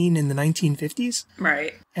had seen in the 1950s.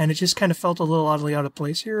 Right. And it just kind of felt a little oddly out of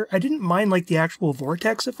place here. I didn't mind like the actual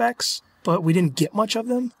vortex effects, but we didn't get much of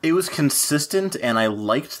them. It was consistent, and I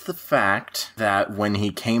liked the fact that when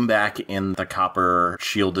he came back in the copper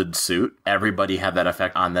shielded suit, everybody had that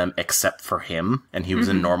effect on them except for him, and he was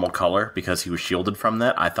in normal color because he was shielded from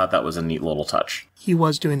that. I thought that was a neat little touch. He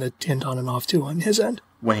was doing the tint on and off too on his end.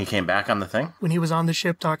 When he came back on the thing? When he was on the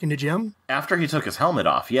ship talking to Jim? After he took his helmet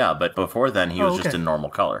off, yeah, but before then he was just in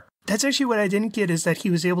normal color. That's actually what I didn't get, is that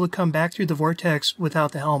he was able to come back through the vortex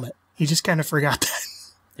without the helmet. He just kind of forgot that.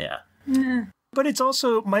 Yeah. But it's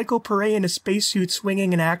also Michael Pare in a spacesuit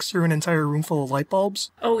swinging an axe through an entire room full of light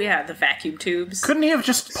bulbs. Oh, yeah, the vacuum tubes. Couldn't he have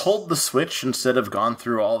just pulled the switch instead of gone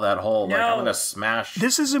through all that whole, like, I'm going to smash...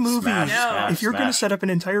 This is a movie. If you're going to set up an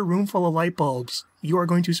entire room full of light bulbs, you are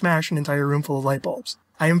going to smash an entire room full of light bulbs.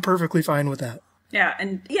 I am perfectly fine with that. Yeah,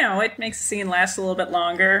 and, you know, it makes the scene last a little bit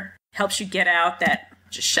longer. Helps you get out that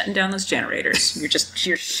just shutting down those generators.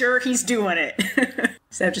 You're sure he's doing it.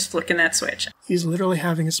 Instead of just flicking that switch. He's literally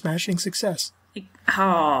having a smashing success.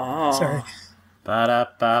 Oh. Sorry.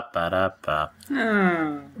 Ba-da-ba-ba-da-ba.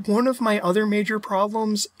 One of my other major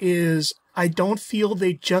problems is I don't feel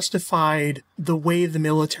they justified the way the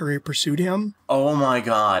military pursued him. Oh my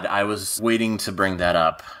god, I was waiting to bring that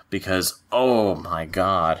up because, oh my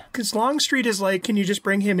god. Because Longstreet is like, can you just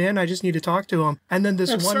bring him in? I just need to talk to him. And then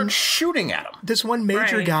start shooting at him. This one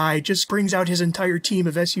major guy just brings out his entire team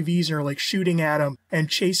of SUVs and are like shooting at him and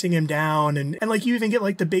chasing him down. And like you even get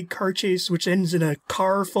like the big car chase, which ends in a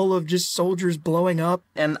car full of just soldiers blowing up.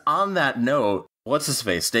 And on that note, what's his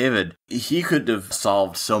face? David, he could have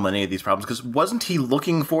solved so many of these problems because wasn't he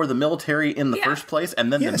looking for the military in the first place?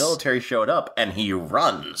 And then the military showed up and he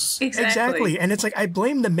runs. Exactly. And it's like, I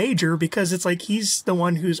blame the major because it's like he's the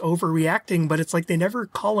one who's overreacting, but it's like they never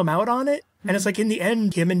call him out on it. And it's like in the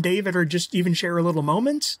end, him and David are just even share a little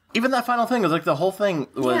moment. Even that final thing was like the whole thing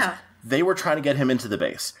was... They were trying to get him into the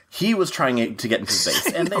base. He was trying to get into the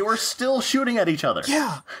base. And they were still shooting at each other.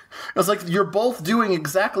 Yeah. It was like, you're both doing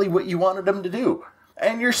exactly what you wanted them to do.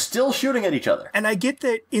 And you're still shooting at each other. And I get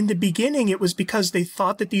that in the beginning, it was because they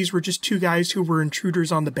thought that these were just two guys who were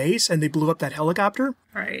intruders on the base and they blew up that helicopter.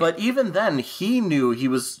 Right. But even then, he knew he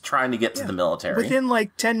was trying to get to the military. Within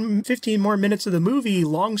like 10, 15 more minutes of the movie,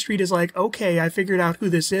 Longstreet is like, okay, I figured out who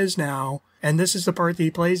this is now. And this is the part that he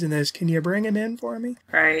plays in this. Can you bring him in for me?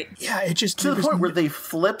 Right. Yeah, it just... To the point where they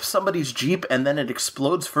flip somebody's Jeep and then it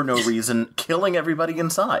explodes for no reason, killing everybody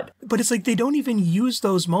inside. But it's like they don't even use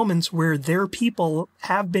those moments where their people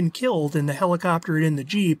have been killed in the helicopter and in the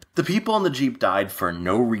Jeep. The people in the Jeep died for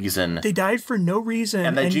no reason. They died for no reason.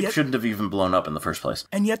 And that Jeep shouldn't have even blown up in the first place.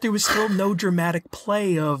 And yet there was still no dramatic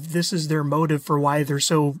play of this is their motive for why they're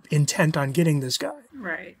so intent on getting this guy.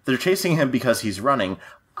 Right. They're chasing him because he's running.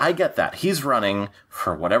 I get that. He's running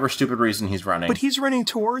for whatever stupid reason he's running. But he's running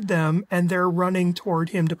toward them, and they're running toward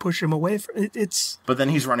him to push him away. It's. But then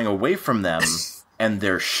he's running away from them, and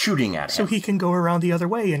they're shooting at him. So he can go around the other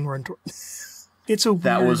way and run toward... It's a weird...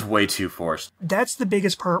 That was way too forced. That's the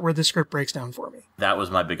biggest part where the script breaks down for me. That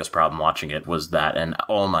was my biggest problem watching it, was that, and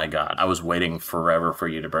oh my god, I was waiting forever for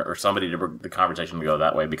you to bring, or somebody to bring the conversation to go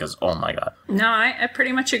that way, because oh my god. No, I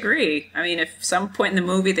pretty much agree. I mean, if some point in the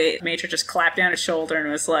movie the Major just clapped down his shoulder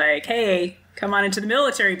and was like, hey, come on into the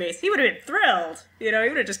military base, he would have been thrilled. You know, he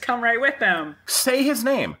would have just come right with them. Say his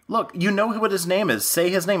name. Look, you know what his name is. Say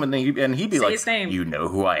his name, and he'd be Say like, his name. You know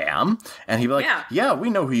who I am? And he'd be like, yeah,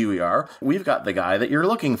 we know who you are. We've got the guy that you're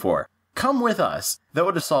looking for. Come with us. That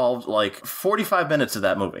would have solved, 45 minutes of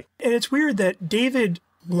that movie. And it's weird that David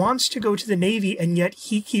wants to go to the Navy, and yet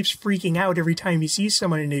he keeps freaking out every time he sees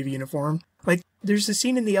someone in a Navy uniform. Like, there's the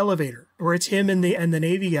scene in the elevator where it's him and the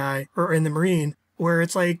Navy guy, or in the Marine, where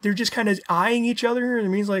it's like they're just kind of eyeing each other, and the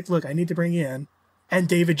Marine's like, look, I need to bring you in. And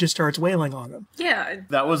David just starts wailing on him. Yeah.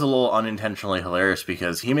 That was a little unintentionally hilarious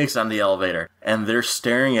because he makes it on the elevator and they're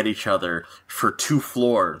staring at each other for 2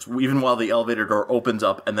 floors, even while the elevator door opens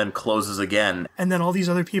up and then closes again. And then all these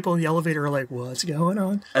other people in the elevator are like, what's going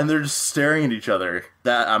on? And they're just staring at each other.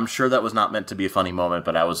 I'm sure that was not meant to be a funny moment,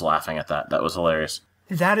 but I was laughing at that. That was hilarious.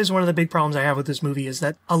 That is one of the big problems I have with this movie, is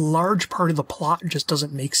that a large part of the plot just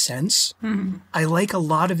doesn't make sense. Mm-hmm. I like a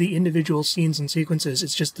lot of the individual scenes and sequences.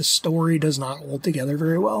 It's just the story does not hold together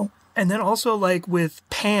very well. And then also, like with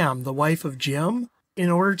Pam, the wife of Jim, in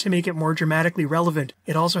order to make it more dramatically relevant,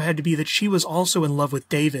 it also had to be that she was also in love with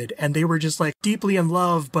David, and they were just like deeply in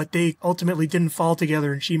love, but they ultimately didn't fall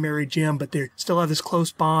together, and she married Jim, but they still have this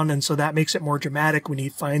close bond, and so that makes it more dramatic when he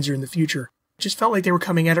finds her in the future. It just felt like they were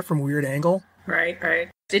coming at it from a weird angle. Right.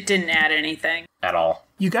 It didn't add anything. At all.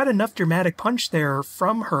 You got enough dramatic punch there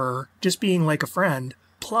from her just being like a friend.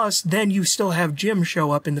 Plus, then you still have Jim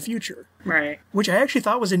show up in the future. Right. Which I actually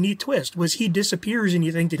thought was a neat twist, was he disappears and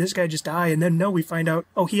you think, did this guy just die? And then no, we find out,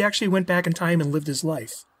 oh, he actually went back in time and lived his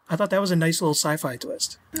life. I thought that was a nice little sci-fi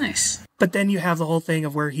twist. Nice. But then you have the whole thing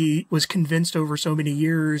of where he was convinced over so many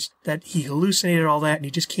years that he hallucinated all that and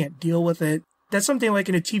he just can't deal with it. That's something like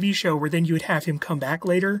in a TV show where then you would have him come back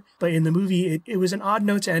later. But in the movie, it was an odd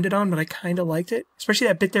note to end it on, but I kind of liked it. Especially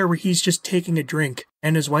that bit there where he's just taking a drink.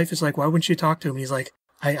 And his wife is like, why wouldn't you talk to him? And he's like,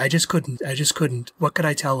 I just couldn't. What could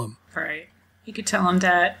I tell him? Right. You could tell him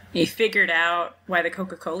that he figured out why the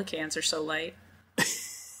Coca-Cola cans are so light.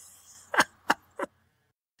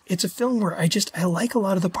 It's a film where I like a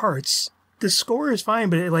lot of the parts. The score is fine,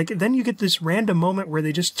 but then you get this random moment where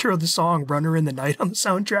they just throw the song Runner in the Night on the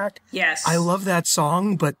soundtrack. Yes. I love that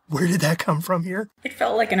song, but where did that come from here? It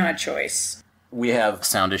felt like an odd choice. We have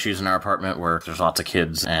sound issues in our apartment where there's lots of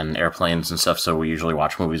kids and airplanes and stuff, so we usually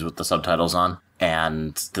watch movies with the subtitles on.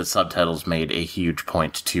 And the subtitles made a huge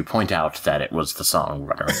point to point out that it was the song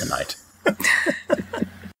Runner in the Night.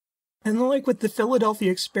 And like with the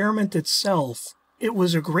Philadelphia Experiment itself, it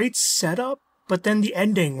was a great setup. But then the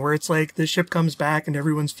ending, where it's like the ship comes back and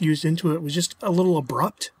everyone's fused into it, was just a little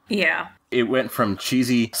abrupt. Yeah. It went from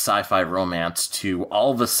cheesy sci-fi romance to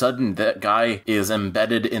all of a sudden that guy is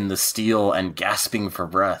embedded in the steel and gasping for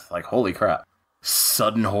breath. Like, holy crap.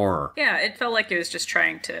 Sudden horror. Yeah, it felt like it was just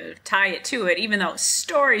trying to tie it to it, even though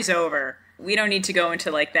story's over. We don't need to go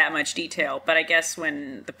into that much detail, but I guess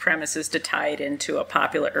when the premise is to tie it into a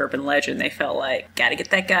popular urban legend, they felt like, gotta get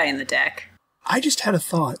that guy in the deck. I just had a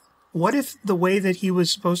thought. What if the way that he was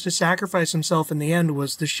supposed to sacrifice himself in the end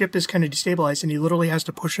was the ship is kind of destabilized and he literally has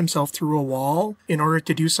to push himself through a wall in order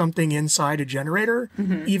to do something inside a generator,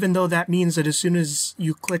 even though that means that as soon as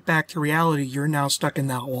you click back to reality, you're now stuck in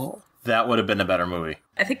that wall? That would have been a better movie.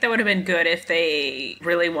 I think that would have been good if they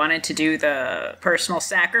really wanted to do the personal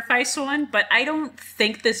sacrifice one, but I don't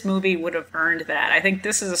think this movie would have earned that. I think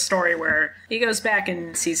this is a story where he goes back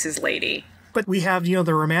and sees his lady. But we have,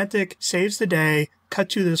 the romantic saves the day, cut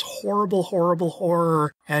to this horrible, horrible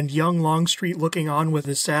horror, and young Longstreet looking on with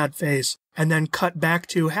a sad face, and then cut back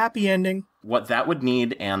to happy ending. What that would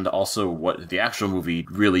need, and also what the actual movie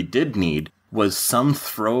really did need, was some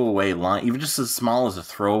throwaway line, even just as small as a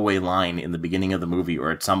throwaway line in the beginning of the movie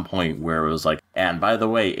or at some point where it was like, and by the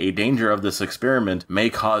way, a danger of this experiment may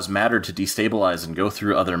cause matter to destabilize and go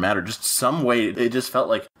through other matter. Just some way, it just felt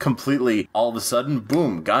like completely all of a sudden,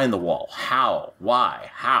 boom, guy in the wall. How? Why?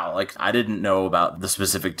 How? Like, I didn't know about the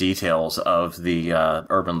specific details of the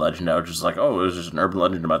urban legend. I was just like, oh, it was just an urban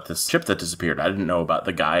legend about this ship that disappeared. I didn't know about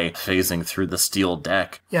the guy phasing through the steel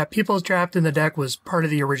deck. Yeah, people trapped in the deck was part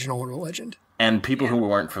of the original legend. And people who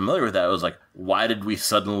weren't familiar with that was like, why did we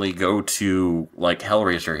suddenly go to,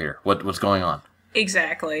 Hellraiser here? What's going on?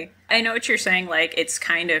 Exactly. I know what you're saying, like, it's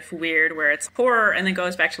kind of weird where it's horror and then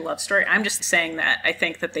goes back to love story. I'm just saying that I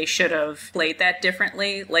think that they should have played that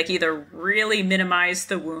differently, like either really minimize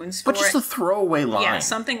the wounds for it. But just a throwaway line. Yeah,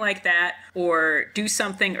 something like that, or do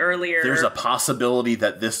something earlier. There's a possibility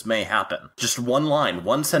that this may happen. Just one line,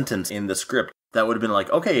 one sentence in the script. That would have been like,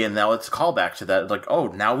 okay, and now let's call back to that. Like, oh,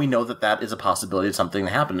 now we know that that is a possibility of something to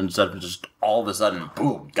happen, instead of just all of a sudden,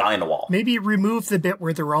 boom, guy in the wall. Maybe remove the bit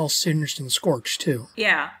where they're all singed and scorched, too.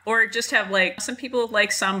 Yeah, or just have, like, some people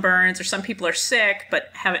like sunburns, or some people are sick,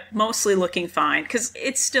 but have it mostly looking fine. Because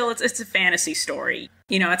it's a fantasy story.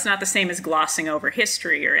 You know, it's not the same as glossing over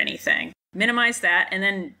history or anything. Minimize that, and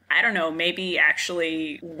then, I don't know, maybe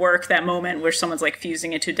actually work that moment where someone's, like,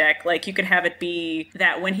 fusing into deck. Like, you could have it be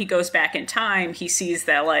that when he goes back in time, he sees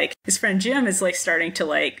that, like, his friend Jim is, like, starting to,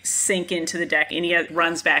 like, sink into the deck, and he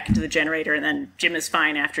runs back into the generator, and then Jim is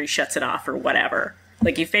fine after he shuts it off or whatever.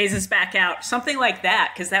 Like, he phases back out, something like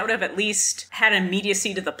that, because that would have at least had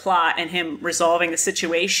immediacy to the plot and him resolving the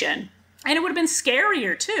situation. And it would have been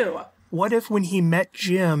scarier, too. What if when he met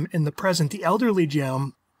Jim in the present, the elderly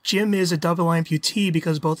Jim is a double amputee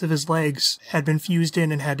because both of his legs had been fused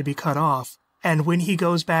in and had to be cut off. And when he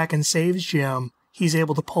goes back and saves Jim, he's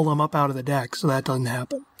able to pull him up out of the deck, so that doesn't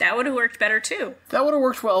happen. That would have worked better, too. That would have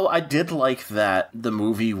worked well. I did like that the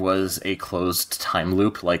movie was a closed time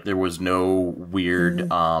loop. Like, there was no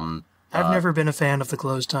weird, I've never been a fan of the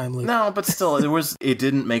closed time loop. No, but still, it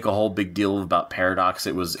didn't make a whole big deal about paradox.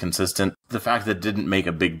 It was consistent. The fact that it didn't make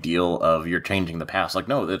a big deal of you're changing the past. Like,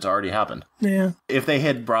 no, it's already happened. Yeah. If they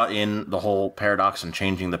had brought in the whole paradox and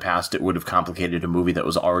changing the past, it would have complicated a movie that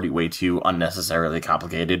was already way too unnecessarily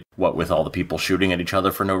complicated. What with all the people shooting at each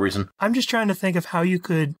other for no reason. I'm just trying to think of how you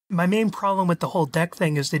could... My main problem with the whole deck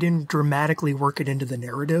thing is they didn't dramatically work it into the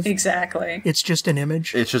narrative. Exactly. It's just an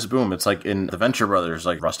image. It's just boom. It's like in the Venture Brothers,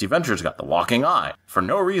 like Rusty Venture's got the walking eye. For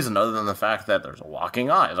no reason other than the fact that there's a walking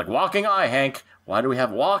eye. It's like, walking eye, Hank. Why do we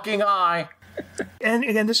have walking eye? And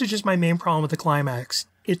again, this is just my main problem with the climax.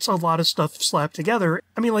 It's a lot of stuff slapped together.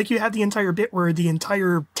 I mean, like, you have the entire bit where the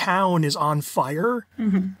entire town is on fire.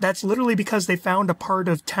 Mm-hmm. That's literally because they found a part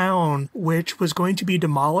of town which was going to be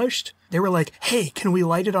demolished. They were like, hey, can we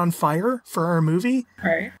light it on fire for our movie?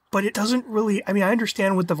 Right. But it doesn't really, I mean, I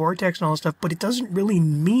understand with the vortex and all this stuff, but it doesn't really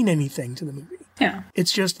mean anything to the movie. Yeah.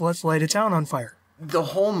 It's just, let's light a town on fire. The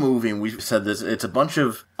whole movie, and we've said this, it's a bunch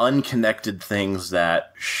of unconnected things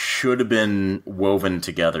that should have been woven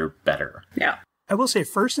together better. Yeah. I will say,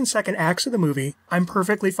 first and second acts of the movie, I'm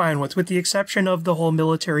perfectly fine with the exception of the whole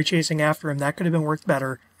military chasing after him. That could have been worked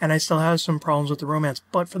better, and I still have some problems with the romance.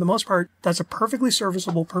 But for the most part, that's a perfectly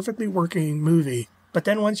serviceable, perfectly working movie. But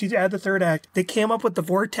then once you add the third act, they came up with the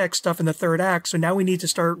vortex stuff in the third act, so now we need to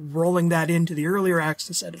start rolling that into the earlier acts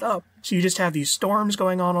to set it up. So you just have these storms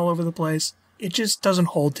going on all over the place. It just doesn't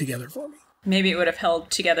hold together for me. Maybe it would have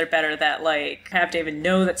held together better that, like, have David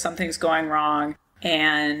know that something's going wrong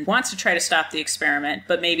and wants to try to stop the experiment,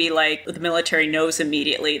 but maybe, like, the military knows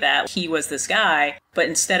immediately that he was this guy, but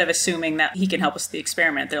instead of assuming that he can help us with the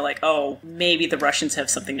experiment, they're like, oh, maybe the Russians have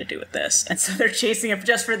something to do with this. And so they're chasing him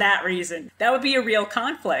just for that reason. That would be a real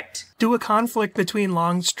conflict. Do a conflict between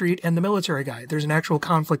Longstreet and the military guy. There's an actual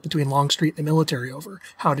conflict between Longstreet and the military over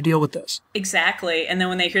how to deal with this. Exactly. And then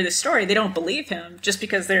when they hear the story, they don't believe him just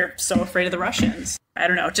because they're so afraid of the Russians. I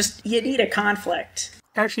don't know. Just, you need a conflict.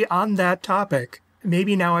 Actually, on that topic,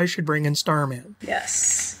 maybe now I should bring in Starman.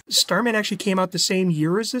 Yes. Starman actually came out the same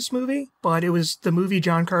year as this movie, but it was the movie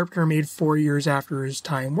John Carpenter made 4 years after his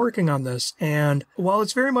time working on this. And while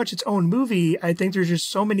it's very much its own movie, I think there's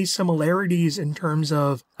just so many similarities in terms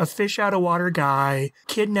of a fish out of water guy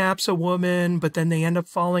kidnaps a woman, but then they end up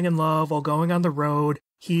falling in love while going on the road.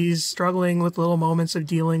 He's struggling with little moments of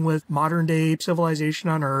dealing with modern-day civilization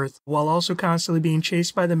on Earth, while also constantly being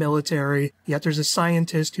chased by the military. Yet there's a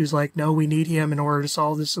scientist who's like, no, we need him in order to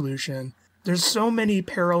solve the solution. There's so many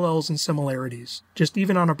parallels and similarities, just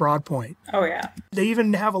even on a broad point. Oh, yeah. They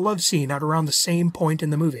even have a love scene at around the same point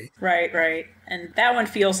in the movie. Right, right. And that one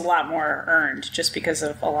feels a lot more earned just because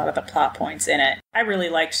of a lot of the plot points in it. I really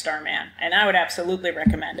liked Starman, and I would absolutely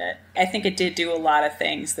recommend it. I think it did do a lot of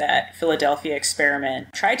things that Philadelphia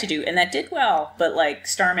Experiment tried to do, and that did well, but, like,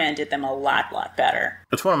 Starman did them a lot better.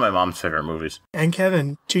 It's one of my mom's favorite movies. And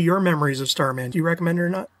Kevin, to your memories of Starman, do you recommend it or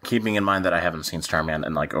not? Keeping in mind that I haven't seen Starman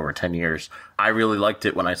in, like, over 10 years, I really liked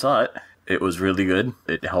it when I saw it. It was really good.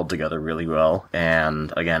 It held together really well.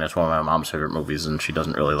 And again, it's one of my mom's favorite movies, and she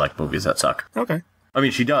doesn't really like movies that suck. Okay. I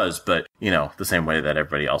mean, she does, but, the same way that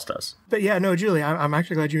everybody else does. But yeah, no, Julie, I'm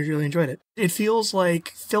actually glad you really enjoyed it. It feels like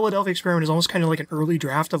Philadelphia Experiment is almost kind of like an early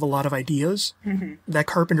draft of a lot of ideas that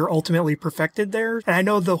Carpenter ultimately perfected there. And I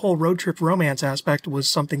know the whole road trip romance aspect was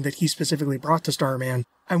something that he specifically brought to Starman.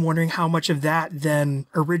 I'm wondering how much of that then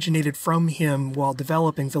originated from him while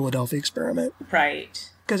developing Philadelphia Experiment. Right.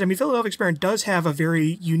 Because, Philadelphia Experiment does have a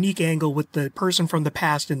very unique angle with the person from the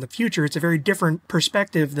past and the future. It's a very different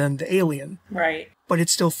perspective than the alien. Right. But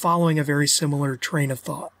it's still following a very similar train of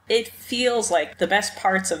thought. It feels like the best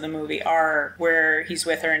parts of the movie are where he's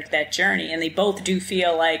with her in that journey, and they both do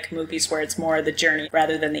feel like movies where it's more the journey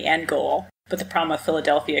rather than the end goal. But the problem with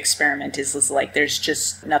Philadelphia Experiment is like there's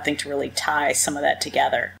just nothing to really tie some of that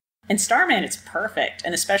together. In Starman, it's perfect,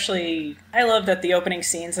 and especially, I love that the opening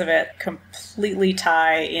scenes of it completely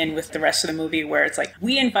tie in with the rest of the movie, where it's like,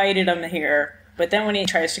 we invited him here, but then when he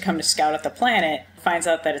tries to come to scout out the planet, finds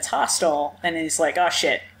out that it's hostile, and he's like, oh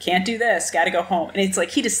shit, can't do this, gotta go home. And it's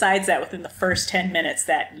like, he decides that within the first 10 minutes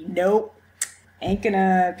that, nope, ain't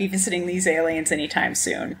gonna be visiting these aliens anytime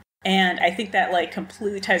soon. And I think that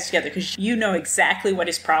completely ties together because you know exactly what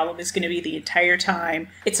his problem is going to be the entire time.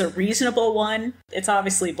 It's a reasonable one. It's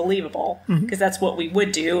obviously believable because that's what we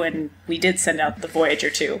would do, and we did send out the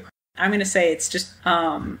Voyager too. I'm going to say it's just...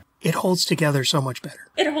 it holds together so much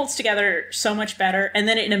better. It holds together so much better, and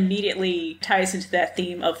then it immediately ties into that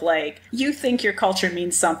theme of you think your culture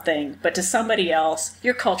means something, but to somebody else,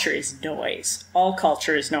 your culture is noise. All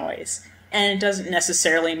culture is noise. And it doesn't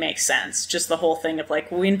necessarily make sense. Just the whole thing of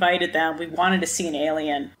we invited them, we wanted to see an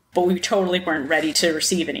alien, but we totally weren't ready to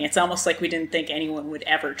receive any. It's almost like we didn't think anyone would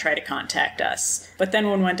ever try to contact us. But then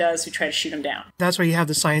when one does, we try to shoot them down. That's why you have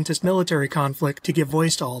the scientist-military conflict to give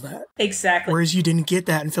voice to all that. Exactly. Whereas you didn't get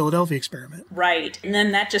that in Philadelphia Experiment. Right. And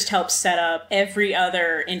then that just helps set up every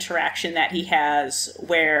other interaction that he has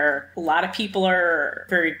where a lot of people are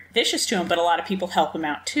very vicious to him, but a lot of people help him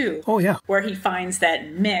out too. Oh, yeah. Where he finds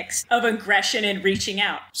that mix of aggression and reaching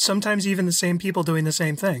out. Sometimes even the same people doing the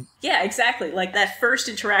same thing. Yeah, exactly. That first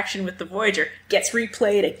interaction with the Voyager gets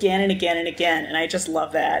replayed again and again and again, and I just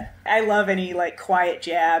love that. I love any quiet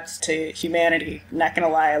jabs to humanity. Not gonna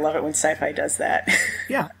lie, I love it when sci-fi does that.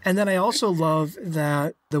 Yeah, and then I also love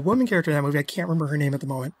that the woman character in that movie, I can't remember her name at the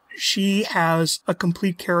moment, she has a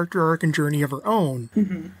complete character arc and journey of her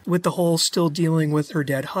own with the whole still dealing with her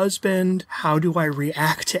dead husband. How do I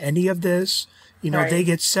react to any of this? Right. They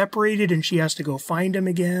get separated and she has to go find him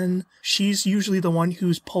again. She's usually the one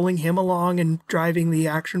who's pulling him along and driving the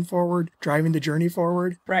action forward, driving the journey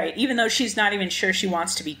forward. Right, even though she's not even sure she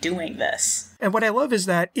wants to be doing this. And what I love is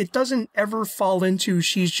that it doesn't ever fall into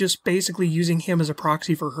she's just basically using him as a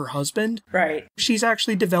proxy for her husband. Right. She's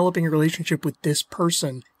actually developing a relationship with this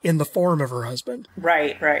person in the form of her husband.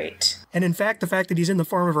 Right, right. And in fact, the fact that he's in the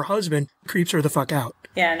form of her husband creeps her the fuck out.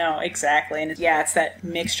 Yeah, no, exactly. And it's that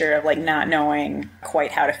mixture of not knowing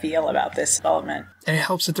quite how to feel about this development. And it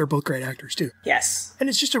helps that they're both great actors too. Yes. And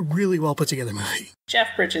it's just a really well put together movie. Jeff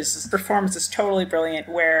Bridges' performance is totally brilliant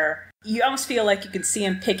where you almost feel like you can see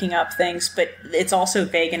him picking up things, but it's also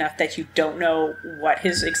vague enough that you don't know what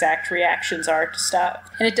his exact reactions are to stuff.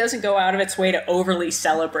 And it doesn't go out of its way to overly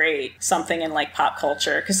celebrate something in pop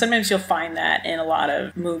culture, because sometimes you'll find that in a lot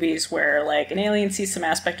of movies where an alien sees some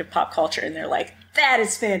aspect of pop culture and they're like, that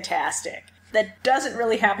is fantastic. That doesn't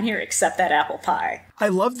really happen here except that apple pie. I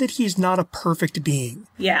love that he's not a perfect being.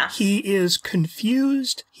 Yeah. He is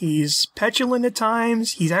confused. He's petulant at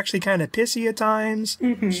times. He's actually kind of pissy at times.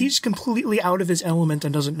 He's completely out of his element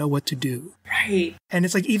and doesn't know what to do. Right. And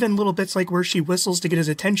it's even little bits where she whistles to get his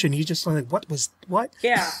attention. He's just what?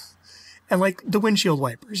 Yeah. And the windshield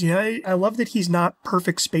wipers. I love that he's not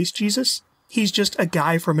perfect space Jesus. He's just a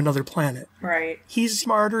guy from another planet. Right. He's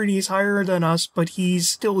smarter and he's higher than us, but he's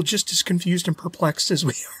still just as confused and perplexed as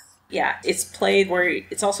we are. Yeah, it's played where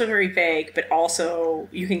it's also very vague, but also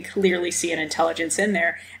you can clearly see an intelligence in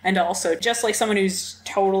there. And also, just like someone who's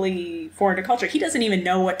totally foreign to culture, he doesn't even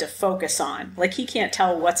know what to focus on. He can't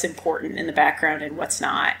tell what's important in the background and what's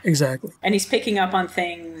not. Exactly. And he's picking up on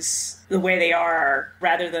things the way they are,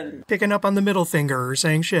 rather than... picking up on the middle finger or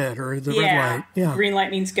saying shit or the red light. Yeah, green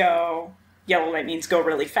light means go... yellow light means go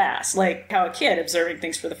really fast, like how a kid observing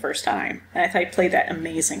things for the first time. And I thought he played that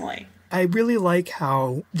amazingly. I really like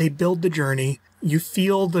how they build the journey. You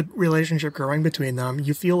feel the relationship growing between them.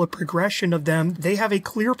 You feel a progression of them. They have a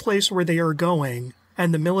clear place where they are going,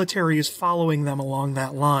 and the military is following them along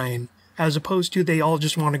that line. as opposed to they all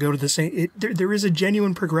just want to go to the same. There is a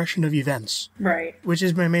genuine progression of events. Right. Which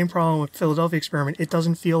is my main problem with Philadelphia Experiment. It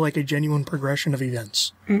doesn't feel like a genuine progression of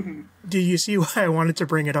events. Mm-hmm. Do you see why I wanted to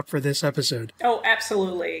bring it up for this episode? Oh,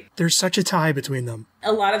 absolutely. There's such a tie between them.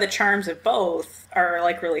 A lot of the charms of both are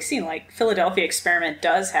like really seen. Like Philadelphia Experiment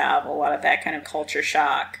does have a lot of that kind of culture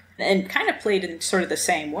shock and kind of played in sort of the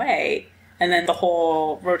same way. And then the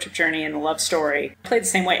whole road trip journey and the love story played the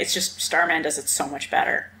same way. It's just Starman does it so much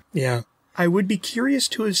better. Yeah. I would be curious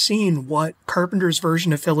to have seen what Carpenter's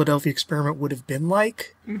version of Philadelphia Experiment would have been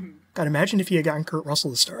like. Mm-hmm. God, imagine if he had gotten Kurt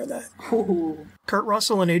Russell to star in that. Ooh. Kurt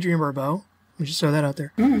Russell and Adrienne Barbeau. Let me just throw that out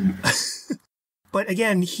there. Mm. But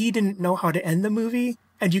again, he didn't know how to end the movie.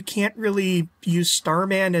 And you can't really use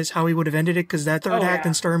Starman as how he would have ended it, because that third act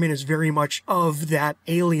in Starman is very much of that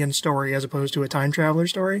alien story as opposed to a time traveler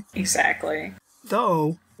story. Exactly.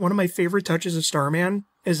 Though, one of my favorite touches of Starman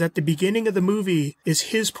is that the beginning of the movie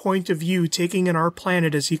is his point of view taking in our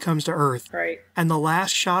planet as he comes to Earth. Right. And the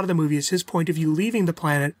last shot of the movie is his point of view leaving the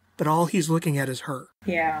planet, but all he's looking at is her.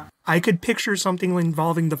 Yeah. I could picture something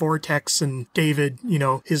involving the vortex and David,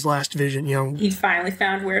 his last vision, He finally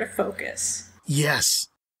found where to focus. Yes.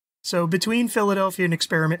 So between Philadelphia and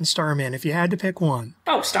Experiment and Starman, if you had to pick one.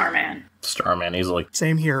 Oh, Starman. Starman, easily.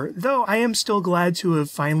 Same here. Though I am still glad to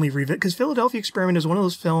have finally revisited, because Philadelphia Experiment is one of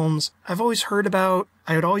those films I've always heard about.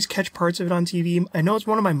 I would always catch parts of it on TV. I know it's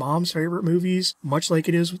one of my mom's favorite movies, much like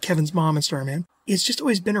it is with Kevin's mom and Starman. It's just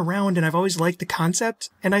always been around, and I've always liked the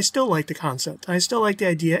concept, and I still like the concept. I still like the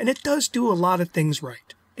idea, and it does do a lot of things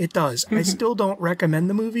right. It does. I still don't recommend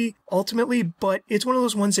the movie, ultimately, but it's one of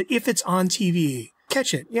those ones that if it's on TV,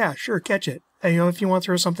 catch it. Yeah, sure, catch it. If you want to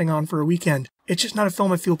throw something on for a weekend. It's just not a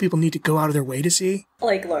film I feel people need to go out of their way to see.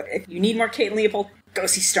 Like, look, if you need more Kate Leopold, go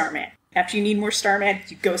see Starman. After you need more Starman,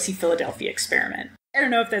 you go see Philadelphia Experiment. I don't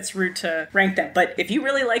know if that's rude to rank them, but if you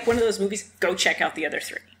really like one of those movies, go check out the other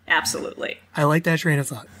three. Absolutely. I like that train of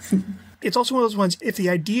thought. It's also one of those ones, if the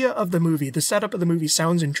idea of the movie, the setup of the movie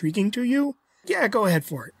sounds intriguing to you, yeah, go ahead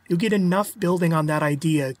for it. You'll get enough building on that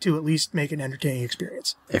idea to at least make an entertaining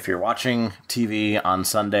experience. If you're watching TV on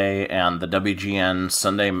Sunday and the WGN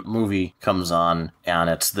Sunday movie comes on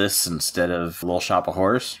and it's this instead of Little Shop of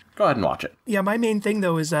Horrors, go ahead and watch it. Yeah, my main thing,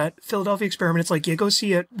 though, is that Philadelphia Experiment, it's like, yeah, go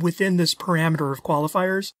see it within this parameter of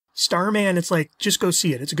qualifiers. Starman, it's like, just go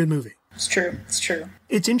see it. It's a good movie. It's true. It's true.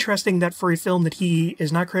 It's interesting that for a film that he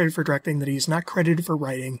is not credited for directing, that he's not credited for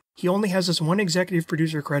writing, he only has this one executive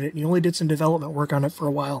producer credit, and he only did some development work on it for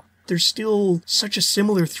a while. There's still such a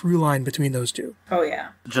similar through line between those two. Oh, yeah.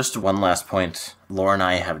 Just one last point. Laura and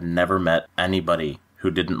I have never met anybody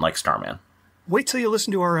who didn't like Starman. Wait till you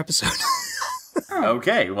listen to our episode.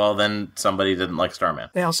 Okay, well then somebody didn't like Starman.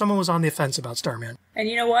 Yeah, someone was on the offense about Starman. And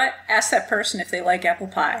you know what? Ask that person if they like apple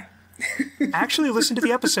pie. Actually, listen to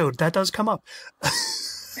the episode. That does come up.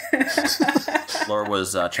 Laura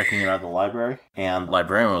was checking it out of the library, and the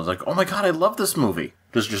librarian was like, oh my god, I love this movie.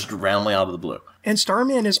 Just randomly out of the blue. And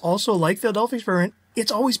Starman is also, like Philadelphia Experiment,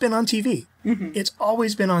 it's always been on TV. Mm-hmm. It's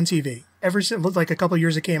always been on TV. Ever since, like, a couple of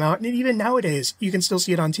years it came out, and even nowadays, you can still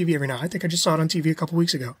see it on TV every now. I think I just saw it on TV a couple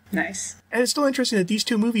weeks ago. Nice. And it's still interesting that these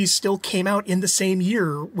two movies still came out in the same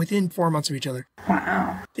year within 4 months of each other.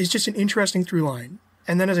 Wow. It's just an interesting through line.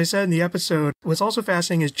 And then, as I said in the episode, what's also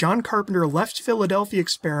fascinating is John Carpenter left Philadelphia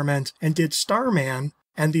Experiment and did Starman,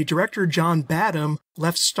 and the director John Badham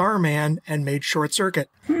left Starman and made Short Circuit.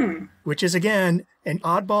 Which is, again, an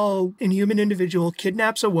oddball, inhuman individual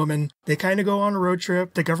kidnaps a woman, they kind of go on a road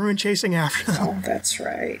trip, the government chasing after them. Oh, that's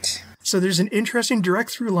right. So there's an interesting direct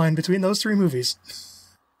through line between those three movies.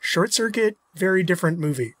 Short Circuit, very different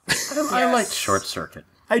movie. I liked Short Circuit.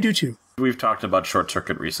 I do too. We've talked about Short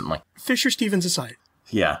Circuit recently. Fisher Stevens aside.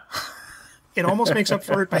 Yeah. It almost makes up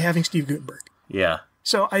for it by having Steve Guttenberg. Yeah.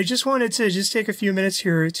 So I just wanted to take a few minutes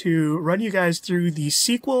here to run you guys through the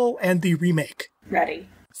sequel and the remake. Ready.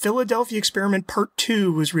 Philadelphia Experiment Part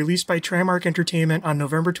 2 was released by Tramark Entertainment on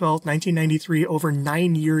November 12, 1993, over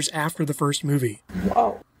 9 years after the first movie.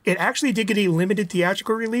 Whoa. It actually did get a limited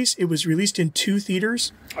theatrical release. It was released in 2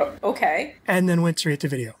 theaters. Okay. And then went straight to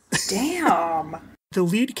video. Damn. The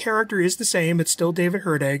lead character is the same. It's still David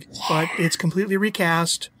Hurdig, but it's completely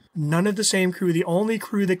recast. None of the same crew. The only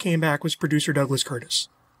crew that came back was producer Douglas Curtis.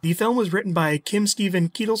 The film was written by Kim Stephen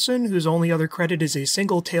Keitelson, whose only other credit is a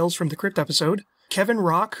single Tales from the Crypt episode, Kevin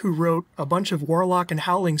Rock, who wrote a bunch of Warlock and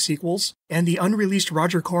Howling sequels, and the unreleased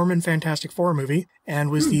Roger Corman Fantastic Four movie, and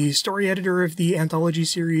was the story editor of the anthology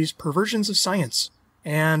series Perversions of Science,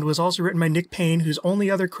 and was also written by Nick Payne, whose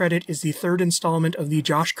only other credit is the 3rd installment of the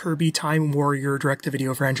Josh Kirby Time Warrior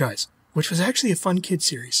direct-to-video franchise, which was actually a fun kid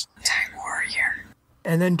series. Time Warrior.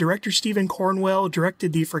 And then director Stephen Cornwell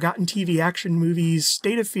directed the forgotten TV action movies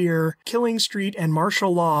State of Fear, Killing Street, and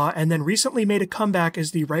Martial Law, and then recently made a comeback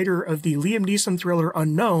as the writer of the Liam Neeson thriller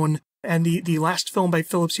Unknown, and the last film by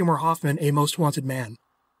Philip Seymour Hoffman, A Most Wanted Man.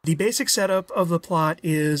 The basic setup of the plot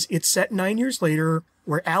is it's set 9 years later,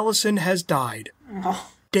 where Allison has died.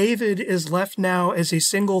 Oh. David is left now as a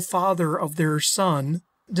single father of their son.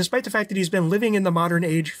 Despite the fact that he's been living in the modern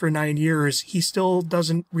age for 9 years, he still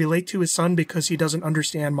doesn't relate to his son because he doesn't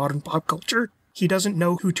understand modern pop culture. He doesn't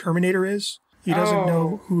know who Terminator is. He doesn't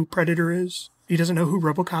know who Predator is. He doesn't know who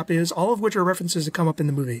RoboCop is, all of which are references that come up in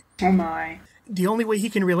the movie. Oh my. The only way he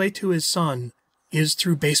can relate to his son is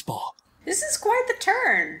through baseball. This is quite the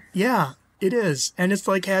turn. Yeah, it is. And it's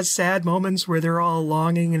like has sad moments where they're all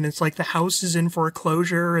longing and it's like the house is in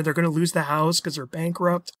foreclosure and they're going to lose the house because they're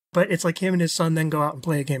bankrupt. But it's like him and his son then go out and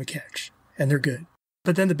play a game of catch, and they're good.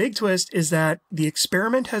 But then the big twist is that the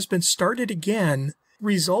experiment has been started again,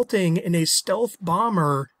 resulting in a stealth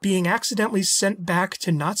bomber being accidentally sent back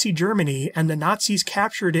to Nazi Germany, and the Nazis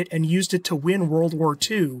captured it and used it to win World War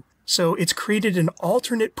II. So it's created an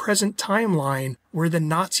alternate present timeline where the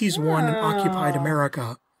Nazis won and occupied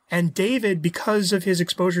America. And David, because of his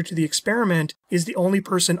exposure to the experiment, is the only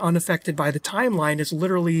person unaffected by the timeline. It's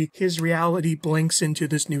literally his reality blinks into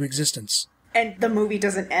this new existence. And the movie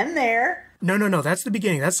doesn't end there. No. That's the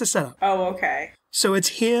beginning. That's the setup. Oh, okay. So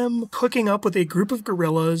it's him hooking up with a group of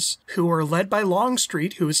guerrillas who are led by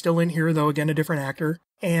Longstreet, who is still in here, though, again, a different actor.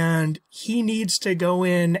 And he needs to go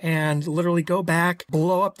in and literally go back,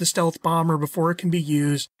 blow up the stealth bomber before it can be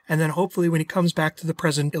used. And then hopefully when he comes back to the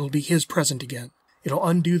present, it'll be his present again. It'll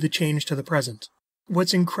undo the change to the present.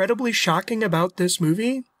 What's incredibly shocking about this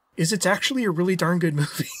movie is it's actually a really darn good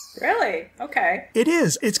movie. Really? Okay. It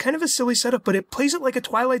is. It's kind of a silly setup, but it plays it like a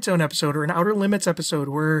Twilight Zone episode or an Outer Limits episode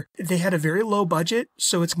where they had a very low budget,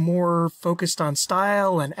 so it's more focused on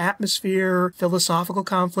style and atmosphere, philosophical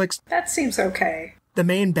conflicts. That seems okay. The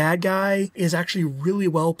main bad guy is actually really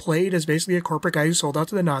well played as basically a corporate guy who sold out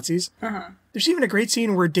to the Nazis. There's even a great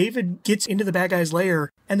scene where David gets into the bad guy's lair,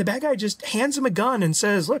 and the bad guy just hands him a gun and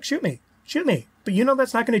says, "Look, shoot me. Shoot me. But you know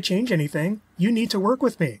that's not going to change anything. You need to work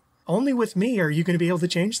with me. Only with me are you going to be able to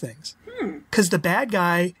change things." Because the bad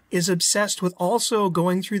guy is obsessed with also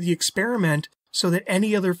going through the experiment so that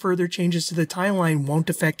any other further changes to the timeline won't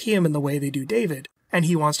affect him in the way they do David. And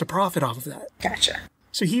he wants to profit off of that. Gotcha.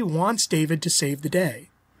 So he wants David to save the day.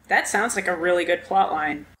 That sounds like a really good plot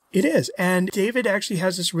line. It is. And David actually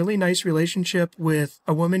has this really nice relationship with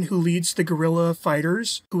a woman who leads the guerrilla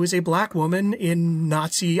fighters, who is a black woman in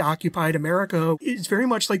Nazi-occupied America. It's very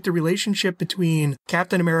much like the relationship between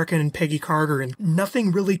Captain America and Peggy Carter, and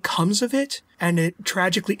nothing really comes of it. And it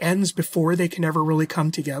tragically ends before they can ever really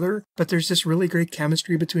come together. But there's this really great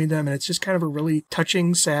chemistry between them, and it's just kind of a really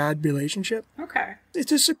touching, sad relationship. Okay.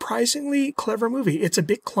 It's a surprisingly clever movie. It's a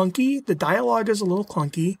bit clunky. The dialogue is a little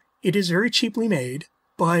clunky. It is very cheaply made.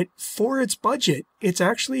 But for its budget, it's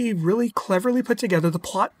actually really cleverly put together. The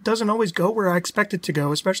plot doesn't always go where I expect it to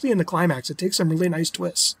go, especially in the climax. It takes some really nice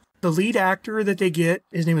twists. The lead actor that they get,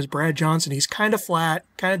 his name is Brad Johnson. He's kind of flat,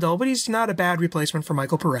 kind of dull, but he's not a bad replacement for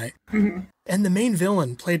Michael Pare. And the main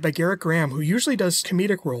villain, played by Garrett Graham, who usually does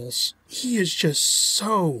comedic roles, he is just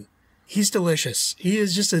he's delicious. He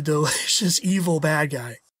is just a delicious, evil bad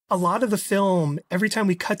guy. A lot of the film, every time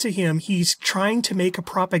we cut to him, he's trying to make a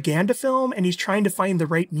propaganda film and he's trying to find the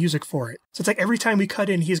right music for it. So it's like every time we cut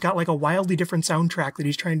in, he's got like a wildly different soundtrack that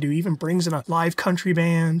he's trying to do. He even brings in a live country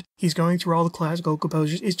band. He's going through all the classical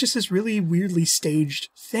composers. It's just this really weirdly staged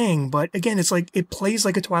thing. But again, it's like it plays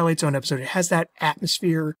like a Twilight Zone episode. It has that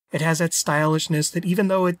atmosphere. It has that stylishness that even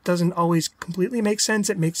though it doesn't always completely make sense,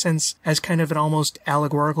 it makes sense as kind of an almost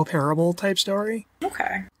allegorical parable type story.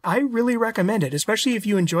 Okay. I really recommend it, especially if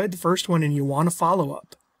you enjoyed the first one and you want a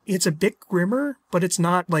follow-up. It's a bit grimmer, but it's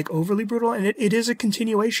not like overly brutal, and it is a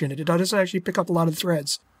continuation. It does actually pick up a lot of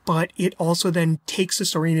threads, but it also then takes the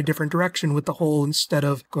story in a different direction with the whole, instead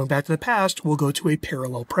of going back to the past, we'll go to a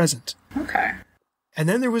parallel present. Okay. And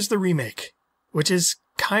then there was the remake, which is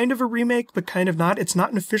kind of a remake, but kind of not. It's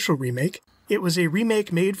not an official remake. It was a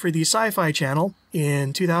remake made for the Sci-Fi Channel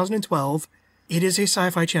in 2012. It is a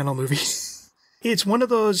Sci-Fi Channel movie. It's one of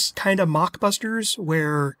those kind of mockbusters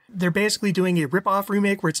where they're basically doing a rip-off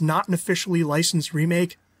remake where it's not an officially licensed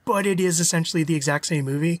remake, but it is essentially the exact same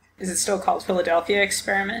movie. Is it still called Philadelphia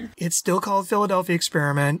Experiment? It's still called Philadelphia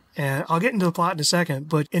Experiment, and I'll get into the plot in a second,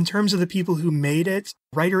 but in terms of the people who made it,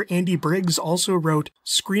 writer Andy Briggs also wrote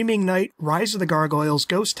Screaming Night, Rise of the Gargoyles,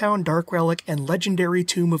 Ghost Town, Dark Relic, and Legendary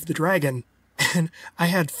Tomb of the Dragon. And I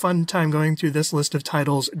had fun time going through this list of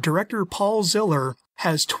titles. Director Paul Ziller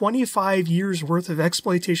has 25 years worth of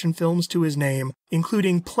exploitation films to his name,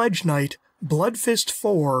 including Pledge Night, Blood Fist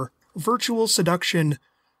 4, Virtual Seduction,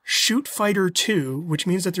 Shoot Fighter 2, which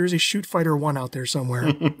means that there is a Shoot Fighter 1 out there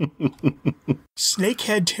somewhere,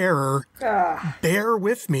 Snakehead Terror, Bear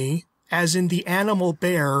With Me, as in the animal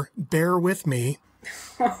bear, Bear With Me,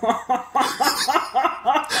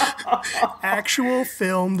 actual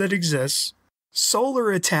film that exists,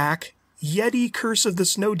 Solar Attack, Yeti Curse of the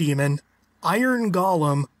Snow Demon, Iron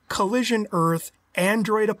Golem, Collision Earth,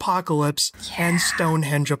 Android Apocalypse, and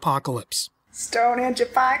Stonehenge Apocalypse. Stonehenge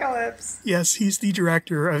Apocalypse. Yes, he's the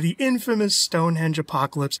director of the infamous Stonehenge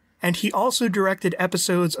Apocalypse, and he also directed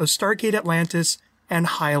episodes of Stargate Atlantis and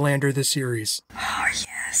Highlander the series. Oh,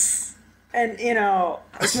 yes. And, you know,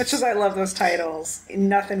 as much as I love those titles,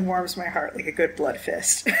 nothing warms my heart like a good Blood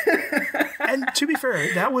Fist. And to be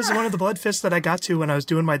fair, that was one of the Blood Fists that I got to when I was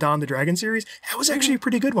doing my Dawn the Dragon series. That was actually a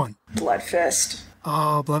pretty good one. Blood Fist.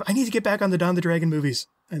 Oh, I need to get back on the Dawn the Dragon movies.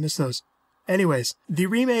 I miss those. Anyways, the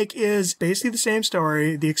remake is basically the same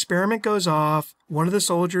story. The experiment goes off. One of the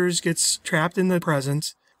soldiers gets trapped in the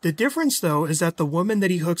present. The difference, though, is that the woman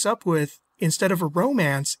that he hooks up with, instead of a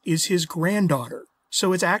romance, is his granddaughter.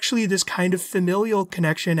 So it's actually this kind of familial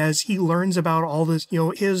connection as he learns about all this. You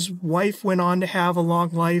know, his wife went on to have a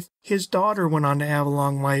long life. His daughter went on to have a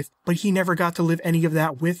long life, but he never got to live any of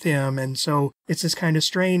that with him. And so it's this kind of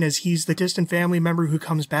strain as he's the distant family member who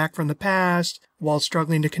comes back from the past while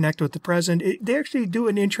struggling to connect with the present. They actually do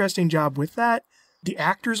an interesting job with that. The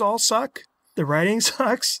actors all suck. The writing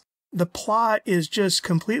sucks. The plot is just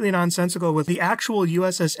completely nonsensical with the actual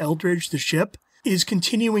USS Eldridge, the ship, is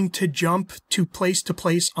continuing to jump to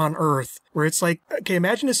place on Earth, where it's like, okay,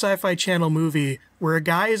 imagine a Sci-Fi Channel movie where a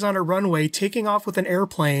guy is on a runway taking off with an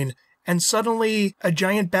airplane, and suddenly a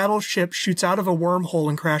giant battleship shoots out of a wormhole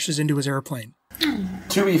and crashes into his airplane.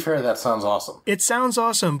 To be fair, that sounds awesome. It sounds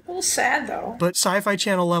awesome. A little sad, though. But Sci-Fi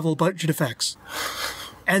Channel level budget effects.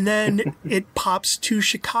 And then it pops to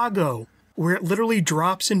Chicago, where it literally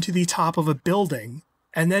drops into the top of a building.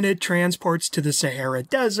 And then it transports to the Sahara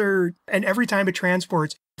Desert. And every time it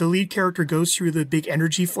transports, the lead character goes through the big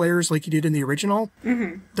energy flares like he did in the original.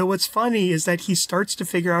 Mm-hmm. Though what's funny is that he starts to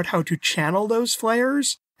figure out how to channel those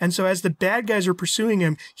flares. And so as the bad guys are pursuing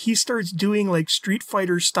him, he starts doing like Street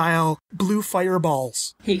Fighter style blue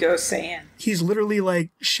fireballs. He goes Saiyan. He's literally like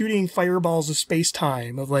shooting fireballs of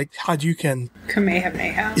space-time, of like Hadouken.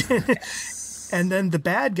 Kamehameha. And then the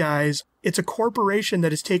bad guys, it's a corporation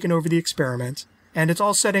that has taken over the experiment. And it's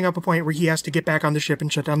all setting up a point where he has to get back on the ship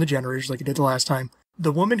and shut down the generators like he did the last time.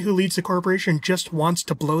 The woman who leads the corporation just wants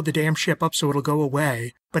to blow the damn ship up so it'll go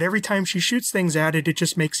away. But every time she shoots things at it, it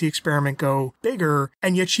just makes the experiment go bigger.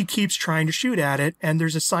 And yet she keeps trying to shoot at it. And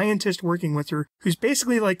there's a scientist working with her who's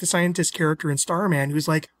basically like the scientist character in Starman, who's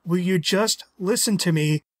like, will you just listen to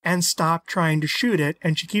me and stop trying to shoot it?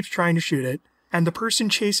 And she keeps trying to shoot it. And the person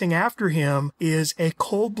chasing after him is a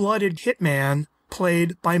cold-blooded hitman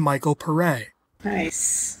played by Michael Pare.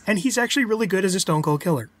 Nice. And he's actually really good as a stone cold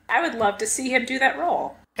killer. I would love to see him do that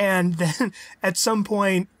role. And then at some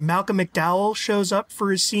point, Malcolm McDowell shows up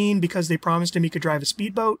for a scene because they promised him he could drive a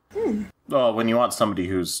speedboat. Well, when you want somebody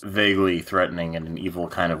who's vaguely threatening in an evil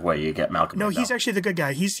kind of way, you get Malcolm McDowell. No, he's actually the good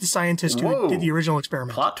guy. He's the scientist who did the original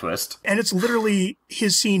experiment. Plot twist. And it's literally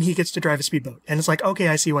his scene he gets to drive a speedboat. And it's like, okay,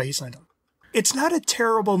 I see why he signed up. It's not a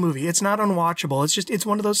terrible movie. It's not unwatchable. It's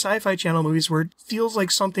one of those Sci-Fi Channel movies where it feels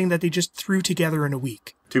like something that they just threw together in a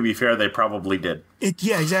week. To be fair, they probably did.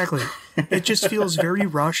 Yeah, exactly. It just feels very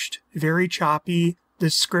rushed, very choppy. The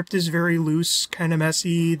script is very loose, kind of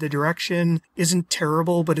messy. The direction isn't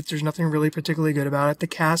terrible, but there's nothing really particularly good about it. The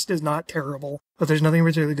cast is not terrible, but there's nothing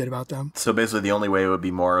particularly good about them. So basically the only way it would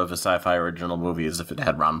be more of a sci-fi original movie is if it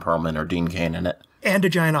had Ron Perlman or Dean Cain in it. And a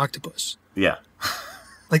giant octopus. Yeah.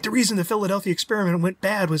 Like, the reason the Philadelphia experiment went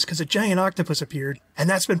bad was because a giant octopus appeared, and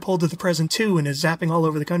that's been pulled to the present too and is zapping all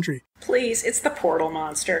over the country. Please, it's the portal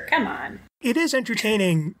monster. Come on. It is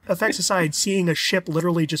entertaining, effects aside, seeing a ship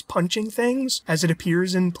literally just punching things as it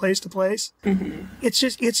appears in place to place. Mm-hmm.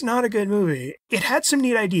 It's not a good movie. It had some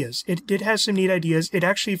neat ideas. It did have some neat ideas. It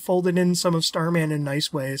actually folded in some of Starman in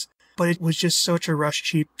nice ways, but it was just such a rush,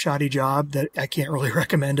 cheap, shoddy job that I can't really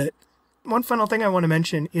recommend it. One final thing I want to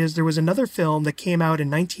mention is there was another film that came out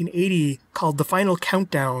in 1980 called The Final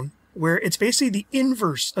Countdown, where it's basically the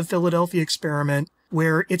inverse of Philadelphia Experiment,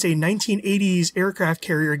 where it's a 1980s aircraft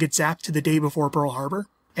carrier gets zapped to the day before Pearl Harbor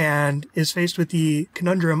and is faced with the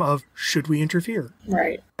conundrum of, should we interfere?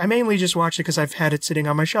 Right. I mainly just watched it because I've had it sitting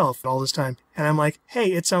on my shelf all this time. And I'm like,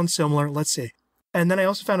 hey, it sounds similar. Let's see. And then I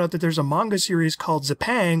also found out that there's a manga series called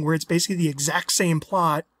Zapang, where it's basically the exact same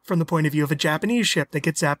plot from the point of view of a Japanese ship that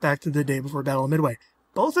gets zapped back to the day before Battle of Midway.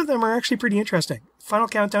 Both of them are actually pretty interesting. Final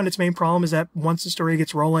Countdown, its main problem is that once the story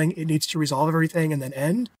gets rolling, it needs to resolve everything and then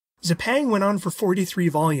end. Zapang went on for 43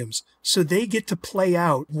 volumes, so they get to play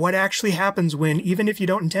out what actually happens when, even if you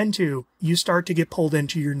don't intend to, you start to get pulled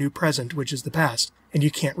into your new present, which is the past, and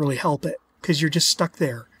you can't really help it, because you're just stuck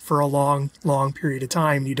there for a long, long period of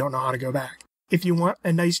time and you don't know how to go back. If you want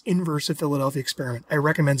a nice inverse of Philadelphia Experiment, I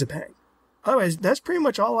recommend Zapang. Otherwise, that's pretty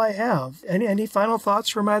much all I have. Any final thoughts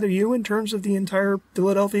from either you in terms of the entire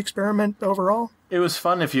Philadelphia Experiment overall? It was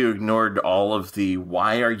fun if you ignored all of the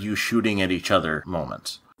why are you shooting at each other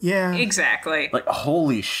moments. Yeah. Exactly. Like,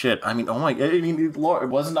 holy shit. I mean, oh my... I mean, Lord,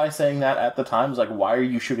 wasn't I saying that at the time? It was like, why are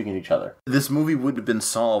you shooting at each other? This movie would have been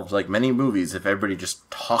solved, like many movies, if everybody just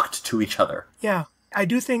talked to each other. Yeah. I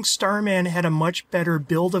do think Starman had a much better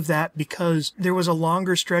build of that because there was a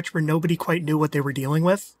longer stretch where nobody quite knew what they were dealing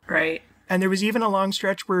with. Right. And there was even a long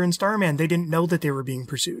stretch where in Starman, they didn't know that they were being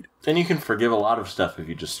pursued. And you can forgive a lot of stuff if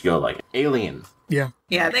you just go like, alien. Yeah.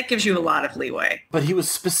 Yeah, that gives you a lot of leeway. But he was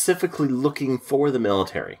specifically looking for the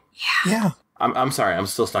military. Yeah. I'm sorry, I'm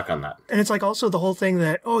still stuck on that. And it's like also the whole thing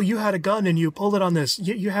that, oh, you had a gun and you pulled it on this.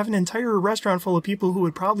 You have an entire restaurant full of people who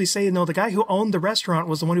would probably say, no, the guy who owned the restaurant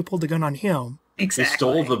was the one who pulled the gun on him. Exactly. They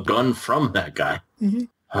stole the gun from that guy. Mm-hmm.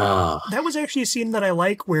 That was actually a scene that I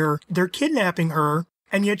like where they're kidnapping her,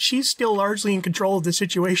 and yet she's still largely in control of the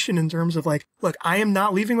situation in terms of like, look, I am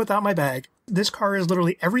not leaving without my bag. This car is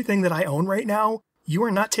literally everything that I own right now. You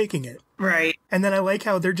are not taking it. Right. And then I like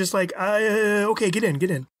how they're just like, okay, get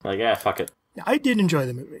in. Like, yeah, fuck it. I did enjoy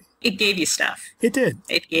the movie. It gave you stuff. It did.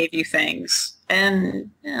 It gave you things.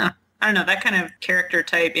 And, yeah, I don't know, that kind of character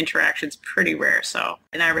type interaction's pretty rare,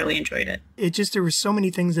 and I really enjoyed it. There were so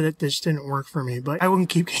many things that it just didn't work for me, but I wouldn't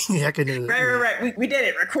keep getting back into it. Right. We did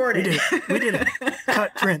it. Recorded. We did it.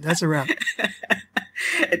 Cut, print. That's a wrap.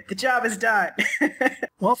 The job is done.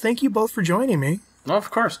 Well, thank you both for joining me. Well,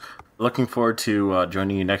 of course. Looking forward to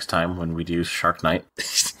joining you next time when we do Shark Night.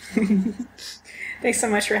 Thanks so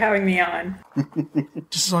much for having me on.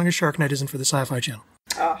 Just as long as Shark Night isn't for the Sci-Fi Channel.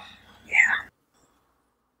 Oh, yeah.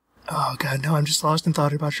 Oh, God, no, I'm just lost in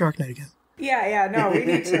thought about Shark Night again. Yeah, no, we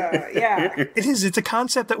need to, yeah. It's a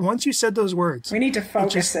concept that once you said those words... We need to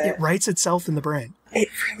focus it writes itself in the brain. It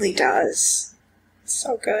really does. It's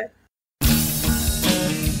so good.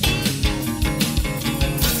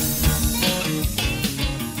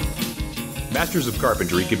 Masters of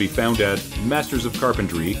Carpentry can be found at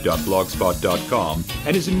mastersofcarpentry.blogspot.com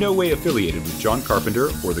and is in no way affiliated with John Carpenter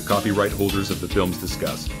or the copyright holders of the films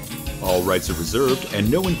discussed. All rights are reserved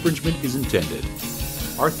and no infringement is intended.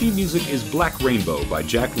 Our theme music is Black Rainbow by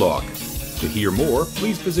Jack Locke. To hear more,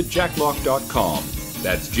 please visit jacklocke.com.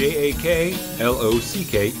 That's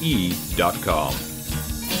JAKLOCKE.com.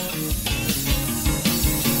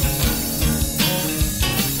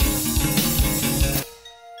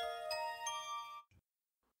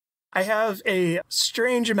 I have a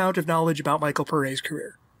strange amount of knowledge about Michael Paré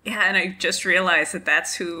career. Yeah, and I just realized that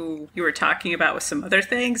that's who you were talking about with some other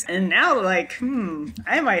things. And now, I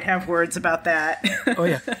might have words about that. Oh,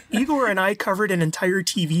 yeah. Igor and I covered an entire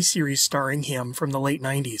TV series starring him from the late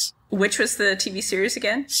 90s. Which was the TV series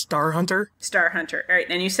again? Star Hunter. Star Hunter. All right,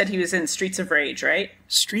 and you said he was in Streets of Rage, right?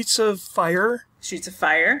 Streets of Fire. Streets of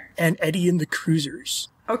Fire. And Eddie and the Cruisers.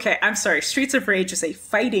 Okay, I'm sorry. Streets of Rage is a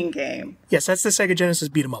fighting game. Yes, that's the Sega Genesis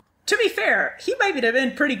beat-em-up. To be fair, he might have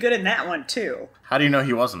been pretty good in that one, too. How do you know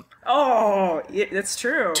he wasn't? Oh, that's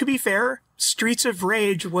true. To be fair, Streets of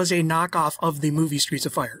Rage was a knockoff of the movie Streets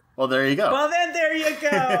of Fire. Well, there you go. Well, then there you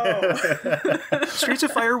go. Streets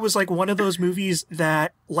of Fire was like one of those movies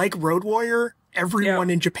that, like Road Warrior,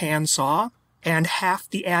 everyone in Japan saw, and half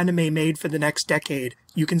the anime made for the next decade,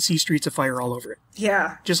 you can see Streets of Fire all over it.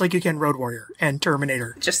 Yeah. Just like you can Road Warrior and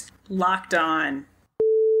Terminator. Just locked on.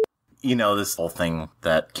 You know, this whole thing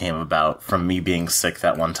that came about from me being sick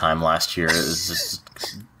that one time last year is just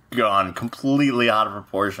gone completely out of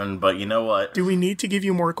proportion, but you know what? Do we need to give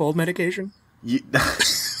you more cold medication?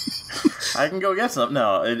 I can go get some.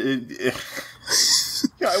 No, I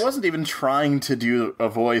wasn't even trying to do a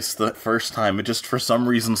voice the first time. It just, for some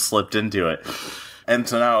reason, slipped into it. And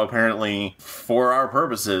so now, apparently, for our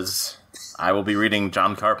purposes, I will be reading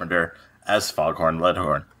John Carpenter as Foghorn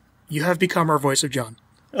Leghorn. You have become our voice of John.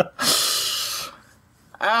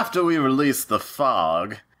 After we released The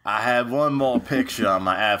Fog, I had one more picture on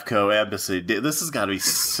my Avco embassy. This has got to be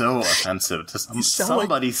so offensive to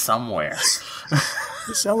somebody somewhere.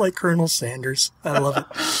 You sound like Colonel Sanders. I love it.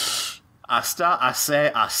 I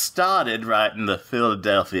started writing the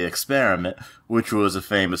Philadelphia Experiment, which was a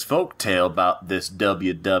famous folk tale about this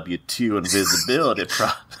WW2 invisibility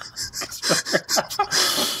project.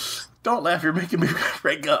 Don't laugh, you're making me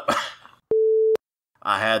break up.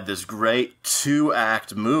 I had this great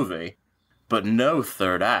 2-act movie, but no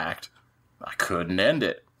third act. I couldn't end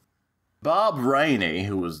it. Bob Rainey,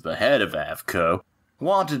 who was the head of AVCO,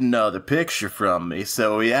 wanted another picture from me,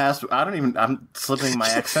 so he asked... I'm slipping my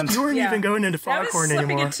accent. You weren't even going into Foghorn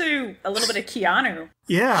anymore. I was slipping into a little bit of Keanu.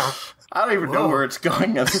 Yeah. I don't even know where it's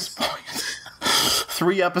going at this point.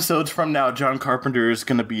 3 episodes from now, John Carpenter is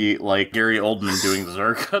going to be like Gary Oldman doing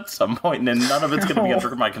Zerk at some point, and none of it's going to be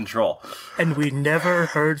under my control. And we never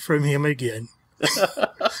heard from him again.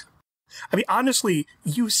 I mean, honestly,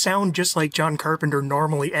 you sound just like John Carpenter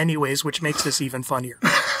normally anyways, which makes this even funnier.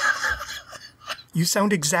 You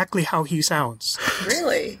sound exactly how he sounds.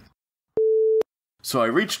 Really? So I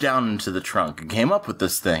reached down into the trunk and came up with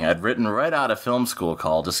this thing I'd written right out of film school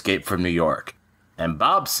called Escape from New York. And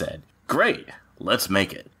Bob said, "Great, let's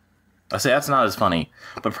make it." I say that's not as funny,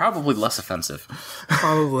 but probably less offensive.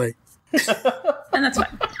 Probably. And that's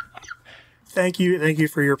fine. Thank you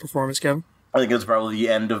for your performance, Kevin. I think it's probably the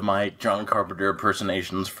end of my John Carpenter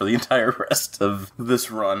impersonations for the entire rest of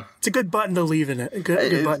this run. It's a good button to leave in it. A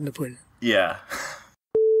good button to put in. Yeah.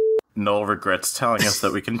 Noel regrets telling us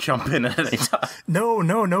that we can jump in at any time. No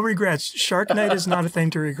regrets. Shark Night is not a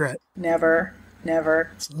thing to regret. Never.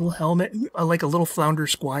 It's a little helmet, like a little flounder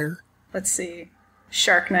squire. Let's see.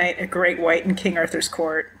 Shark Night, a great white in King Arthur's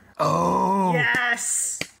court. Oh.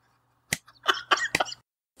 Yes!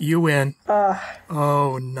 You win.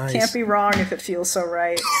 Oh, nice. Can't be wrong if it feels so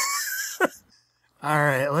right. All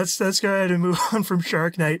right, let's go ahead and move on from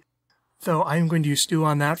Shark Night. Though I'm going to stew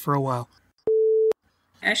on that for a while.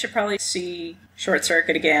 I should probably see Short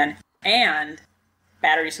Circuit again. And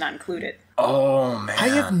Batteries Not Included. Oh, man. I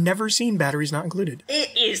have never seen Batteries Not Included.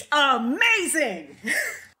 It is amazing!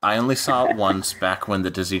 I only saw it once back when the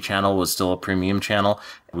Disney Channel was still a premium channel.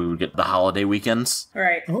 We would get the holiday weekends.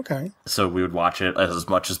 Right. Okay. So we would watch it as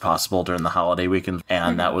much as possible during the holiday weekends.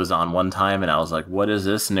 And that was on one time, and I was like, what is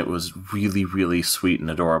this? And it was really, really sweet and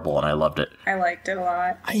adorable, and I loved it. I liked it a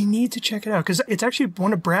lot. I need to check it out, because it's actually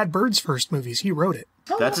one of Brad Bird's first movies. He wrote it.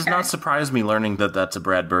 Oh, that does not surprise me learning that that's a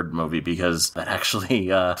Brad Bird movie, because that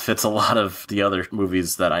actually fits a lot of the other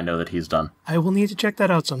movies that I know that he's done. I will need to check that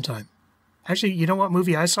out sometime. Actually, you know what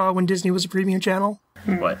movie I saw when Disney was a premium channel?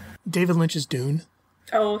 What? David Lynch's Dune.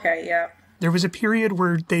 Oh, okay, yeah. There was a period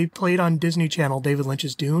where they played on Disney Channel David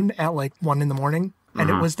Lynch's Dune at like 1 a.m. And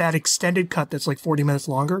it was that extended cut that's like 40 minutes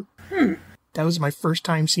longer. That was my first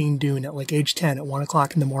time seeing Dune at like age 10 at 1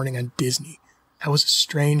 o'clock in the morning on Disney. That was a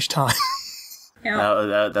strange time.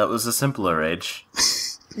 Yeah. That was a simpler age.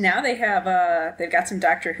 Now they've got some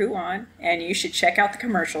Doctor Who on, and you should check out the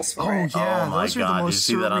commercials for it. Yeah, oh my those are God. the most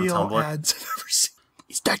Did you see that on surreal Tumblr? ads I've ever seen.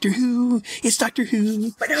 It's Doctor Who. It's Doctor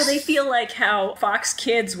Who. But no, they feel like how Fox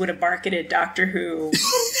Kids would have marketed Doctor Who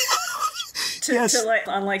to like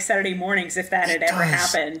on like Saturday mornings if that had ever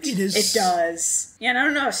happened. It does. Yeah,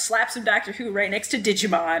 no, slap some Doctor Who right next to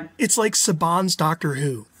Digimon. It's like Saban's Doctor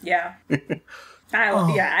Who. Yeah. I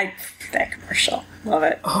love that commercial. Love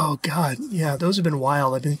it. Oh, God. Yeah, those have been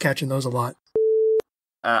wild. I've been catching those a lot.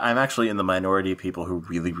 I'm actually in the minority of people who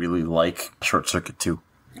really, really like Short Circuit 2.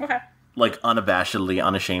 Okay. Like, unabashedly,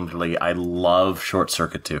 unashamedly, I love Short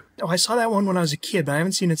Circuit 2. Oh, I saw that one when I was a kid, but I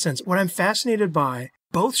haven't seen it since. What I'm fascinated by,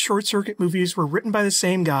 both Short Circuit movies were written by the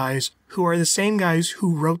same guys, who are the same guys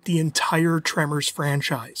who wrote the entire Tremors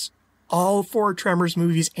franchise. All 4 Tremors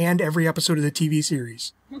movies and every episode of the TV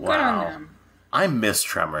series. Well, good on them. I miss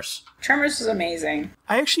Tremors. Tremors is amazing.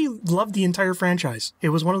 I actually loved the entire franchise. It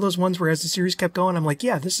was one of those ones where as the series kept going, I'm like,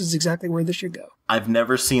 yeah, this is exactly where this should go. I've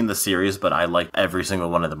never seen the series, but I like every single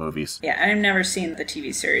one of the movies. Yeah, I've never seen the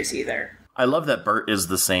TV series either. I love that Bert is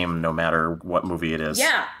the same no matter what movie it is.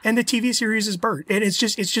 Yeah. And the TV series is Bert. And it's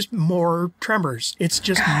just more Tremors. It's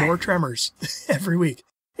just more Tremors every week.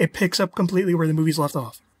 It picks up completely where the movies left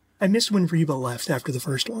off. I missed when Reba left after the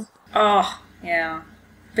first one. Oh, yeah.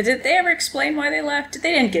 But did they ever explain why they left?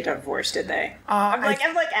 They didn't get divorced, did they? I'm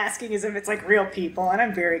asking as if it's like real people, and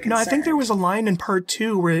I'm very concerned. No, I think there was a line in part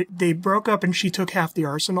 2 where they broke up and she took half the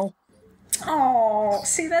arsenal. Oh,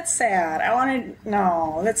 see, that's sad.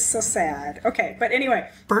 No, that's so sad. Okay, but anyway.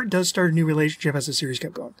 Bert does start a new relationship as the series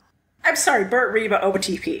kept going. I'm sorry, Bert, Reba,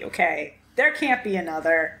 OTP, okay? There can't be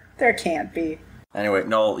another. There can't be. Anyway,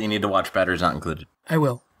 Noel, you need to watch Batteries Not Included. I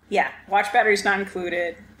will. Yeah, watch Batteries Not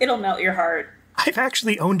Included. It'll melt your heart. I've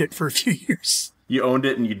actually owned it for a few years. You owned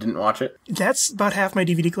it and you didn't watch it? That's about half my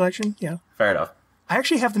DVD collection, yeah. Fair enough. I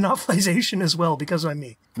actually have the novelization as well because I'm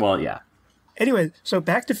me. Well, yeah. Anyway, so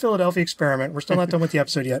back to Philadelphia Experiment. We're still not done with the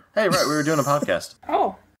episode yet. Hey, right, we were doing a podcast.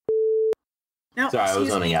 Oh. No, Sorry,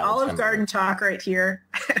 excuse me. Olive Garden talk right here.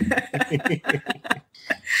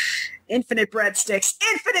 Infinite breadsticks.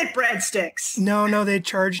 Infinite breadsticks! No, they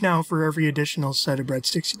charge now for every additional set of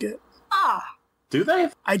breadsticks you get. Ah! Do they?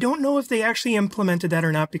 I don't know if they actually implemented that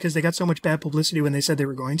or not because they got so much bad publicity when they said they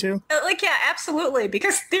were going to. Yeah, absolutely.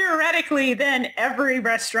 Because theoretically, then every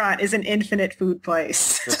restaurant is an infinite food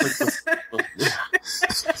place.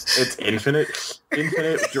 It's infinite,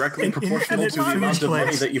 directly proportional to the amount of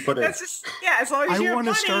money that you put in. As long as you have money. I want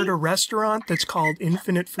to start a restaurant that's called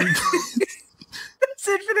Infinite Food Place. It's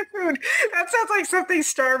infinite food. That sounds like something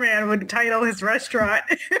Starman would title his restaurant.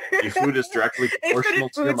 Your food is directly proportional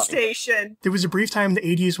to your money. Station. There was a brief time in the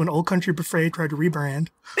 80s when Old Country Buffet tried to rebrand.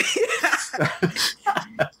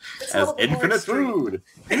 As Infinite Food.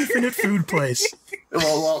 Infinite Food Place.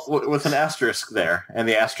 Well, with an asterisk there. And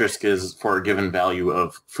the asterisk is for a given value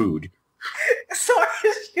of food. So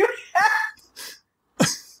you have...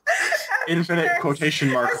 Infinite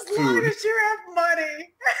quotation mark as food. As long as you have money.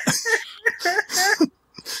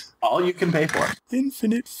 All you can pay for.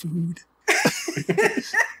 Infinite food.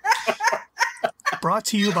 Brought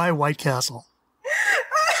to you by White Castle.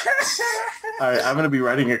 All right, I'm going to be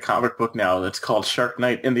writing a comic book now that's called Shark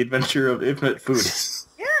Night and the Adventure of Infinite Food.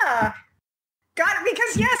 Yeah. Got it,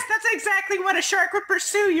 because yes, that's exactly what a shark would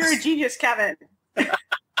pursue. You're a genius, Kevin.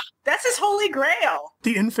 That's his holy grail.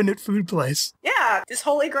 The Infinite Food Place. Yeah, his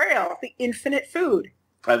holy grail. The infinite food.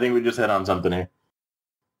 I think we just hit on something here.